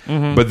bad.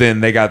 But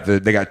then they got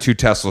two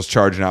Teslas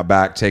charging out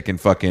back, taking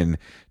fucking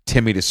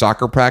Timmy to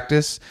soccer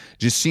practice,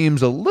 just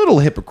seems a little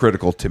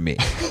hypocritical to me.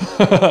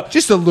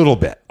 Just a little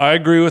bit. I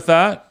agree with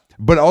that.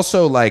 But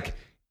also, like,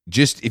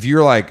 just if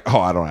you're like, oh,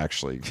 I don't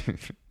actually,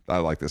 I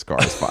like this car.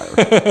 It's fire.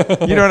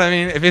 You know what I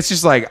mean? If it's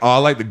just like, oh, I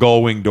like the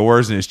gull wing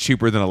doors and it's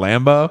cheaper than a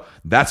Lambo,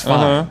 that's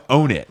fine.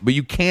 Own it. But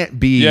you can't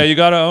be. Yeah, you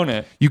got to own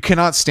it. You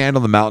cannot stand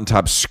on the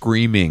mountaintop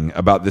screaming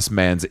about this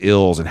man's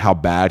ills and how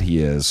bad he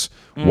is,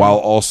 while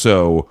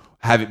also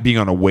being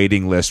on a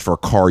waiting list for a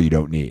car you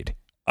don't need.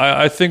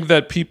 I think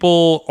that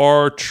people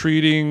are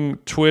treating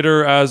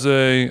Twitter as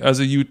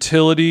a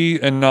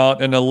utility and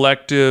not an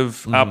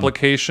elective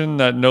application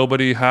that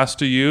nobody has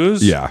to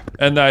use. Yeah.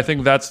 And I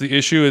think that's the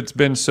issue. It's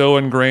been so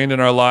ingrained in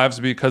our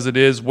lives because it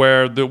is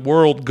where the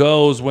world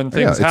goes when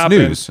things happen.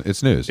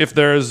 It's news. If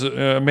there's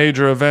a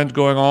major event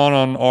going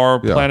on our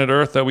planet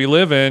Earth that we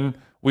live in,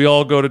 we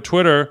all go to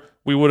Twitter.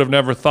 We would have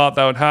never thought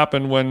that would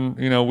happen when,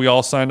 we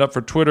all signed up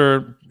for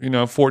Twitter,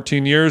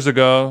 14 years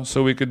ago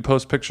so we could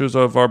post pictures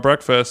of our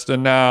breakfast.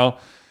 And now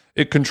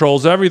it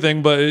controls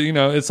everything. But,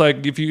 it's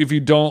like if you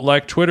don't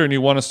like Twitter and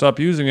you want to stop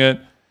using it,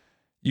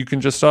 you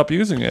can just stop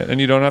using it and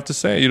you don't have to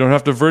say it. You don't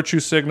have to virtue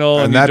signal.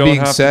 And that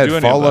being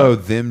said, follow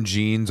them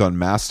jeans on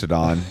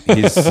Mastodon.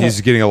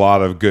 He's getting a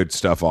lot of good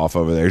stuff off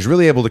over there. He's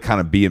really able to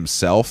kind of be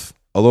himself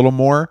a little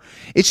more.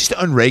 It's just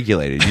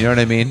unregulated. You know what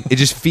I mean? It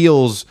just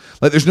feels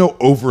like there's no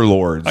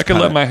overlords. I can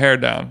let my hair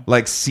down.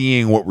 Like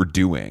seeing what we're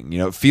doing.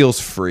 It feels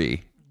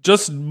free.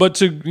 But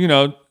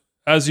to,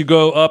 as you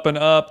go up and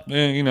up,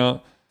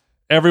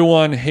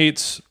 everyone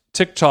hates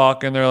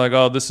TikTok and they're like,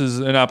 oh, this is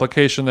an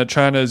application that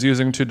China is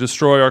using to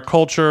destroy our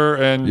culture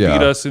and beat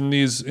us in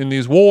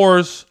these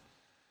wars.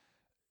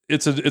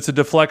 It's a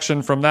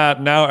deflection from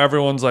that. Now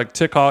everyone's like,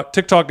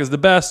 TikTok is the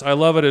best. I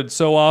love it. It's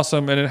so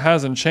awesome. And it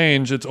hasn't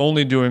changed. It's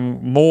only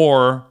doing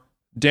more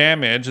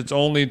damage. It's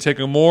only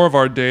taking more of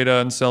our data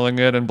and selling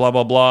it and blah,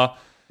 blah, blah.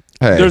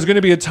 Hey. There's going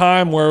to be a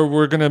time where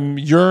we're going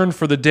to yearn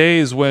for the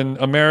days when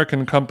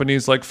American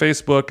companies like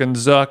Facebook and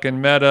Zuck and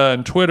Meta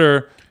and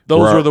Twitter,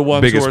 those were the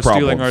ones who are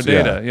stealing our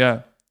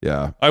data.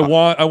 Yeah. I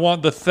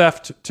want the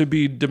theft to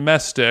be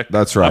domestic.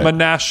 That's right. I'm a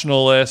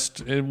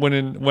nationalist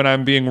when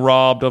I'm being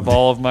robbed of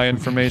all of my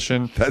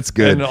information. That's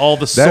good. And all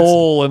the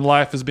soul and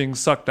life is being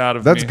sucked out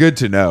of me. That's good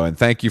to know. And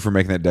thank you for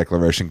making that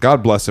declaration.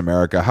 God bless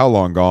America. How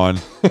long gone?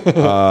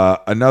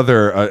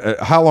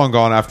 How long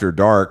gone after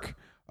dark?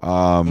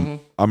 I'm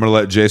going to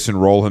let Jason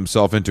roll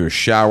himself into a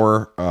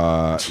shower.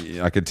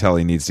 I could tell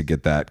he needs to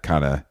get that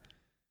kind of.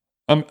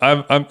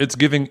 It's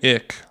giving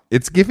ick.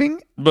 It's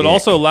giving. But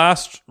also,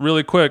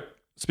 really quick.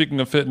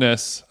 Speaking of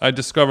fitness, I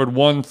discovered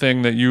one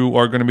thing that you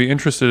are going to be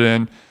interested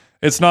in.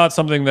 It's not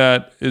something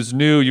that is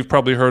new. You've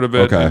probably heard of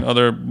it. Okay. And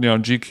other,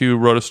 GQ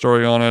wrote a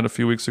story on it a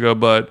few weeks ago.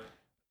 But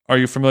are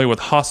you familiar with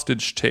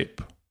hostage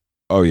tape?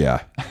 Oh,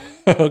 yeah.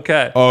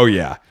 Okay. Oh,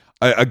 yeah.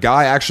 A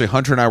guy, actually,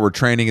 Hunter and I were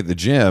training at the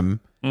gym,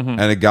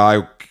 and a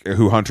guy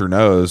who Hunter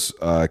knows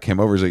came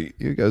over. He's like,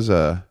 you guys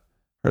heard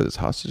of this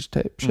hostage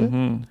tape shit?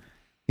 Mm-hmm.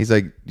 He's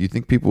like, do you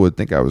think people would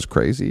think I was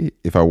crazy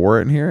if I wore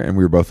it in here? And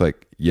we were both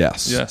like,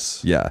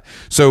 yes. Yeah.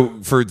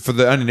 So for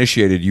the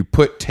uninitiated, you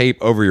put tape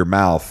over your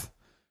mouth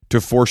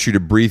to force you to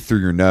breathe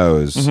through your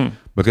nose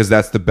because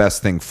that's the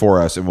best thing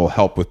for us and will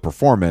help with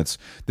performance.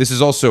 This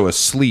is also a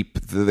sleep.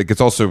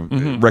 It's also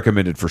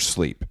recommended for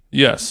sleep.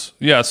 Yes.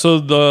 Yeah.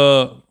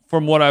 So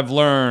from what I've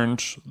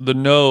learned, the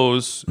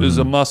nose is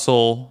a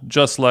muscle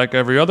just like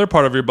every other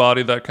part of your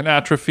body that can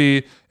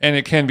atrophy and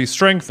it can be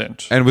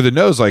strengthened. And with a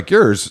nose like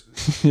yours,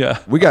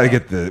 we got to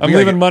get I'm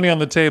leaving money on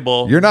the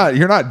table. You're not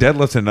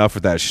deadlifting enough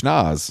with that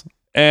schnoz.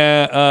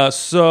 And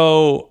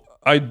so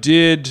I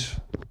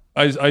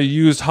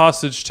used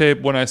hostage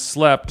tape when I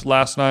slept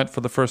last night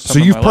for the first time.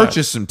 So you've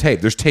purchased some tape.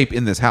 There's tape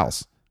in this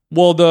house.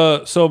 Well,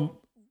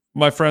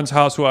 my friend's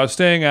house who I was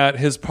staying at,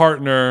 his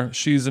partner,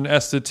 she's an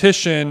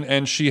esthetician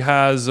and she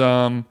has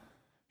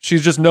she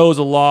just knows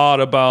a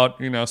lot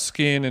about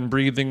skin and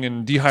breathing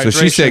and dehydration.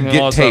 So she said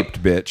get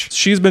taped, bitch.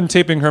 She's been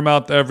taping her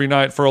mouth every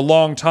night for a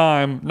long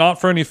time, not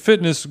for any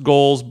fitness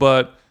goals,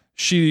 but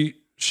she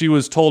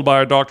was told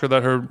by a doctor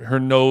that her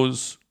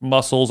nose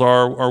muscles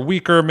are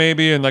weaker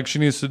maybe and like she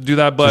needs to do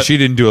that. But so she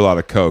didn't do a lot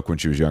of coke when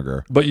she was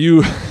younger. But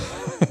you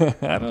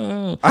I don't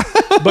know.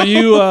 But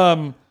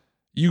you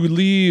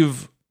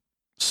leave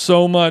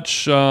so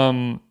much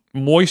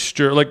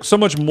moisture,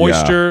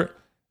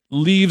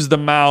 leaves the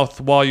mouth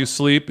while you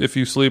sleep. If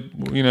you sleep,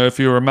 if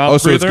you're a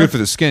mouth breather. So it's good for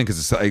the skin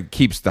because it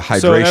keeps the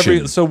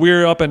hydration. So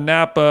we're up in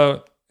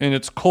Napa and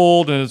it's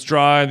cold and it's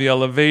dry. The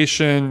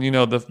elevation,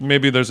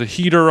 maybe there's a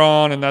heater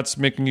on and that's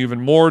making you even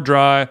more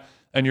dry.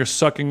 And you're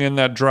sucking in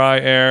that dry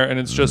air, and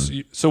it's just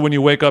so when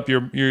you wake up,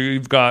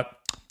 you've got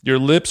your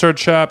lips are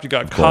chapped, you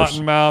got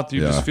cotton mouth, you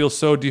just feel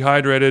so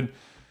dehydrated.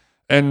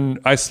 And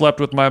I slept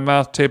with my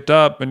mouth taped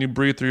up and you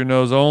breathe through your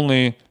nose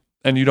only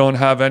and you don't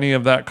have any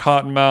of that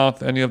cotton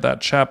mouth, any of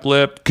that chapped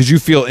lip. Could you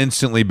feel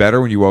instantly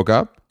better when you woke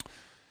up?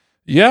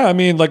 Yeah. I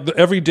mean, like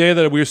every day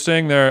that we were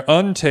staying there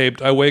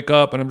untaped, I wake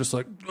up and I'm just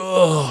like,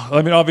 ugh.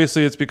 I mean,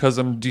 obviously it's because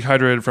I'm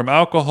dehydrated from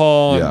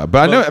alcohol. Yeah.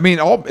 But I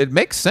know, it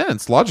makes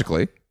sense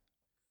logically.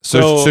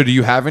 So do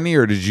you have any,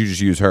 or did you just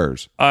use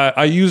hers?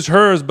 I used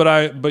hers,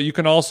 but you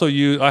can also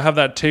use. I have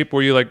that tape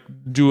where you like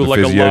do the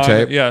like physio a line.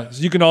 tape? Yeah,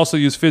 so you can also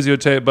use physio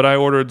tape. But I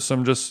ordered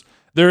some just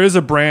There is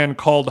a brand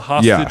called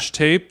Hostage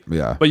Tape,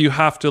 but you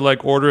have to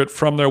like order it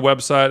from their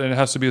website, and it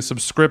has to be a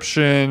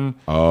subscription.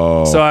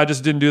 Oh, so I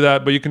just didn't do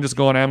that. But you can just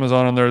go on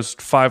Amazon, and there's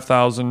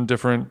 5,000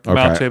 different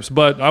mouth tapes.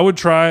 But I would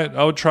try it.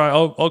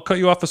 I'll cut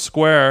you off a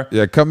square.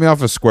 Yeah, cut me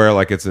off a square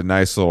like it's a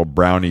nice little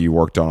brownie you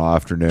worked on all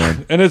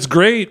afternoon. And it's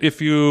great if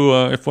you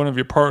if one of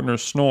your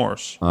partners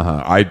snores.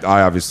 I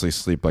obviously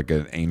sleep like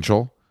an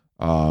angel.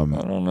 I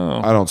don't know.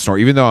 I don't snore,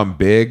 even though I'm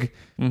big.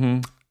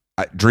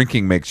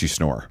 Drinking makes you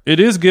snore.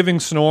 It is giving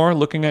snore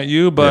looking at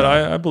you, but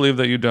I believe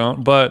that you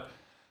don't. But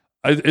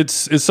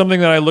it's something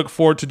that I look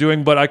forward to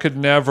doing. But I could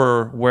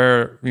never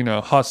wear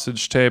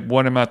hostage tape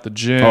when I'm at the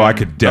gym. Oh, I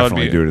could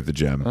definitely do it at the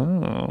gym.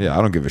 Oh. Yeah,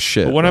 I don't give a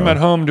shit. But when I'm at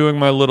home doing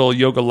my little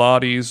yoga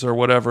lattes or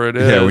whatever it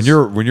is.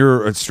 Yeah, when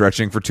you're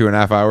stretching for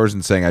 2.5 hours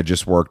and saying I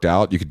just worked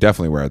out, you could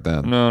definitely wear it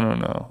then.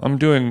 No. I'm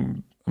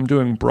doing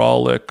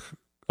brolic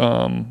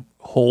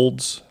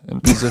holds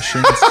and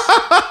positions.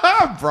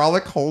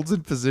 Brolic holds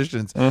and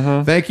positions.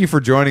 Thank you for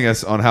joining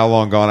us on How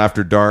Long Gone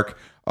After Dark.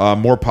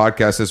 More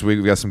podcasts this week.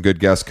 We got some good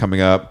guests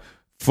coming up.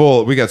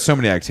 We got so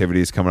many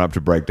activities coming up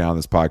to break down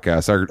this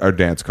podcast. Our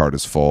dance card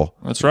is full.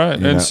 That's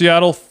right. And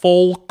Seattle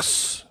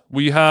folks,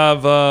 we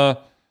have I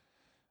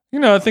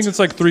think it's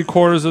like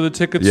 3/4 of the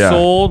tickets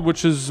sold,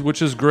 which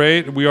is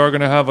great. We are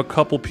going to have a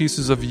couple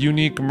pieces of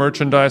unique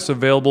merchandise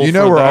available.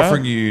 We're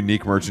offering you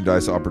unique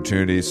merchandise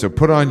opportunities. So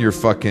put on your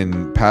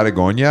fucking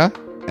Patagonia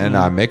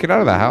and make it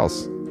out of the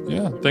house.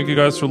 Yeah. Thank you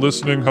guys for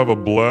listening. Have a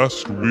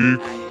blessed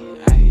week.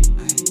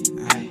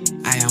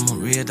 I'm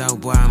a real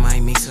dog boy, I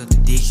might mix up the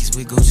Dickies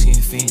with Gucci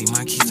and Fendi.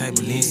 My keys type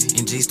Balenci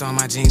and G stole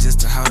my jeans just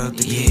to hold up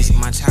the legs.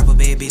 My chopper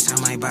bad bitch, I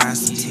might buy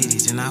some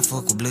titties. And I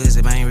fuck with Bloods,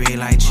 if I ain't red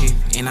like Chip.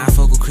 And I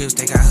fuck with Crips,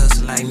 they got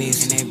hustle like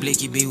this. And that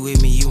Blicky be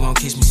with me, you won't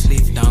catch me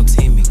slipping. Don't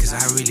tempt me, cause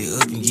I really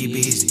up and get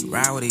busy.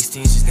 Ride with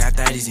extensions, got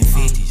 30s and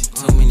 50s.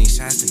 Too many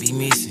shots to be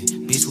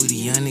missing. Bitch with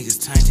the young niggas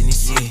turned in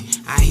this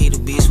shit. I hit a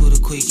bitch with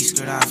a quickie,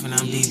 skirt off and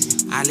I'm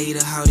dipping. I leave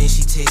the hoe, then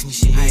she text me,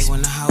 she hate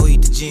when the hoe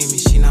eat the Jimmy.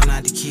 She know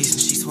not to kiss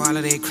me, she swallow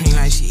that cream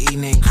like she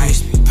eating that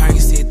crispy.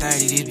 Percocet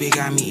 30, this bitch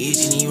got me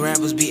itching. These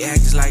rappers be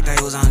actors like they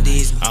was on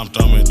Disney. I'm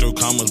thumbing through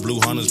commas,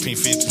 blue hunters, pink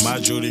 50. My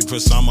jewelry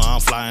put summer,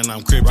 I'm flying,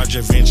 I'm crib.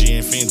 Roger Vinci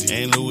and Fendi,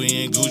 and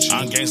Louis and Gucci.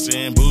 I'm gangster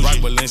and bougie, rock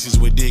Balenci's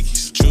with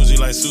Dickies. Choosy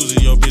like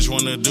Susie, your bitch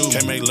wanna do.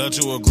 Can't make love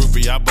to a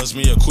groupie, I bust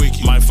me a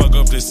quickie. Might fuck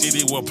up the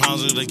city with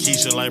pounds of the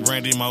Keisha like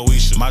Brandy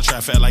Moesha. My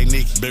trap fat like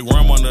Nicki. Big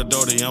worm on the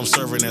doty, I'm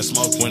serving that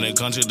smoke. When it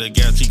comes to the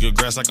gas, he could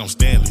grass like I'm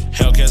Stanley.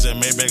 Hellcats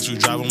and Maybachs, we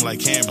drive them like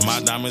Camry.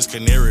 My diamonds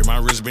canary, my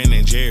wristband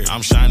and Jerry.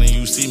 I'm shining,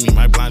 you see me,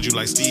 might blind you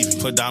like Stevie.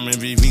 Put diamond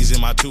VVs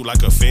in my tooth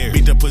like a fairy.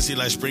 Beat the pussy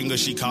like Springer,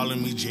 she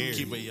calling me Jerry.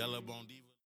 Keep a yellow bone deep.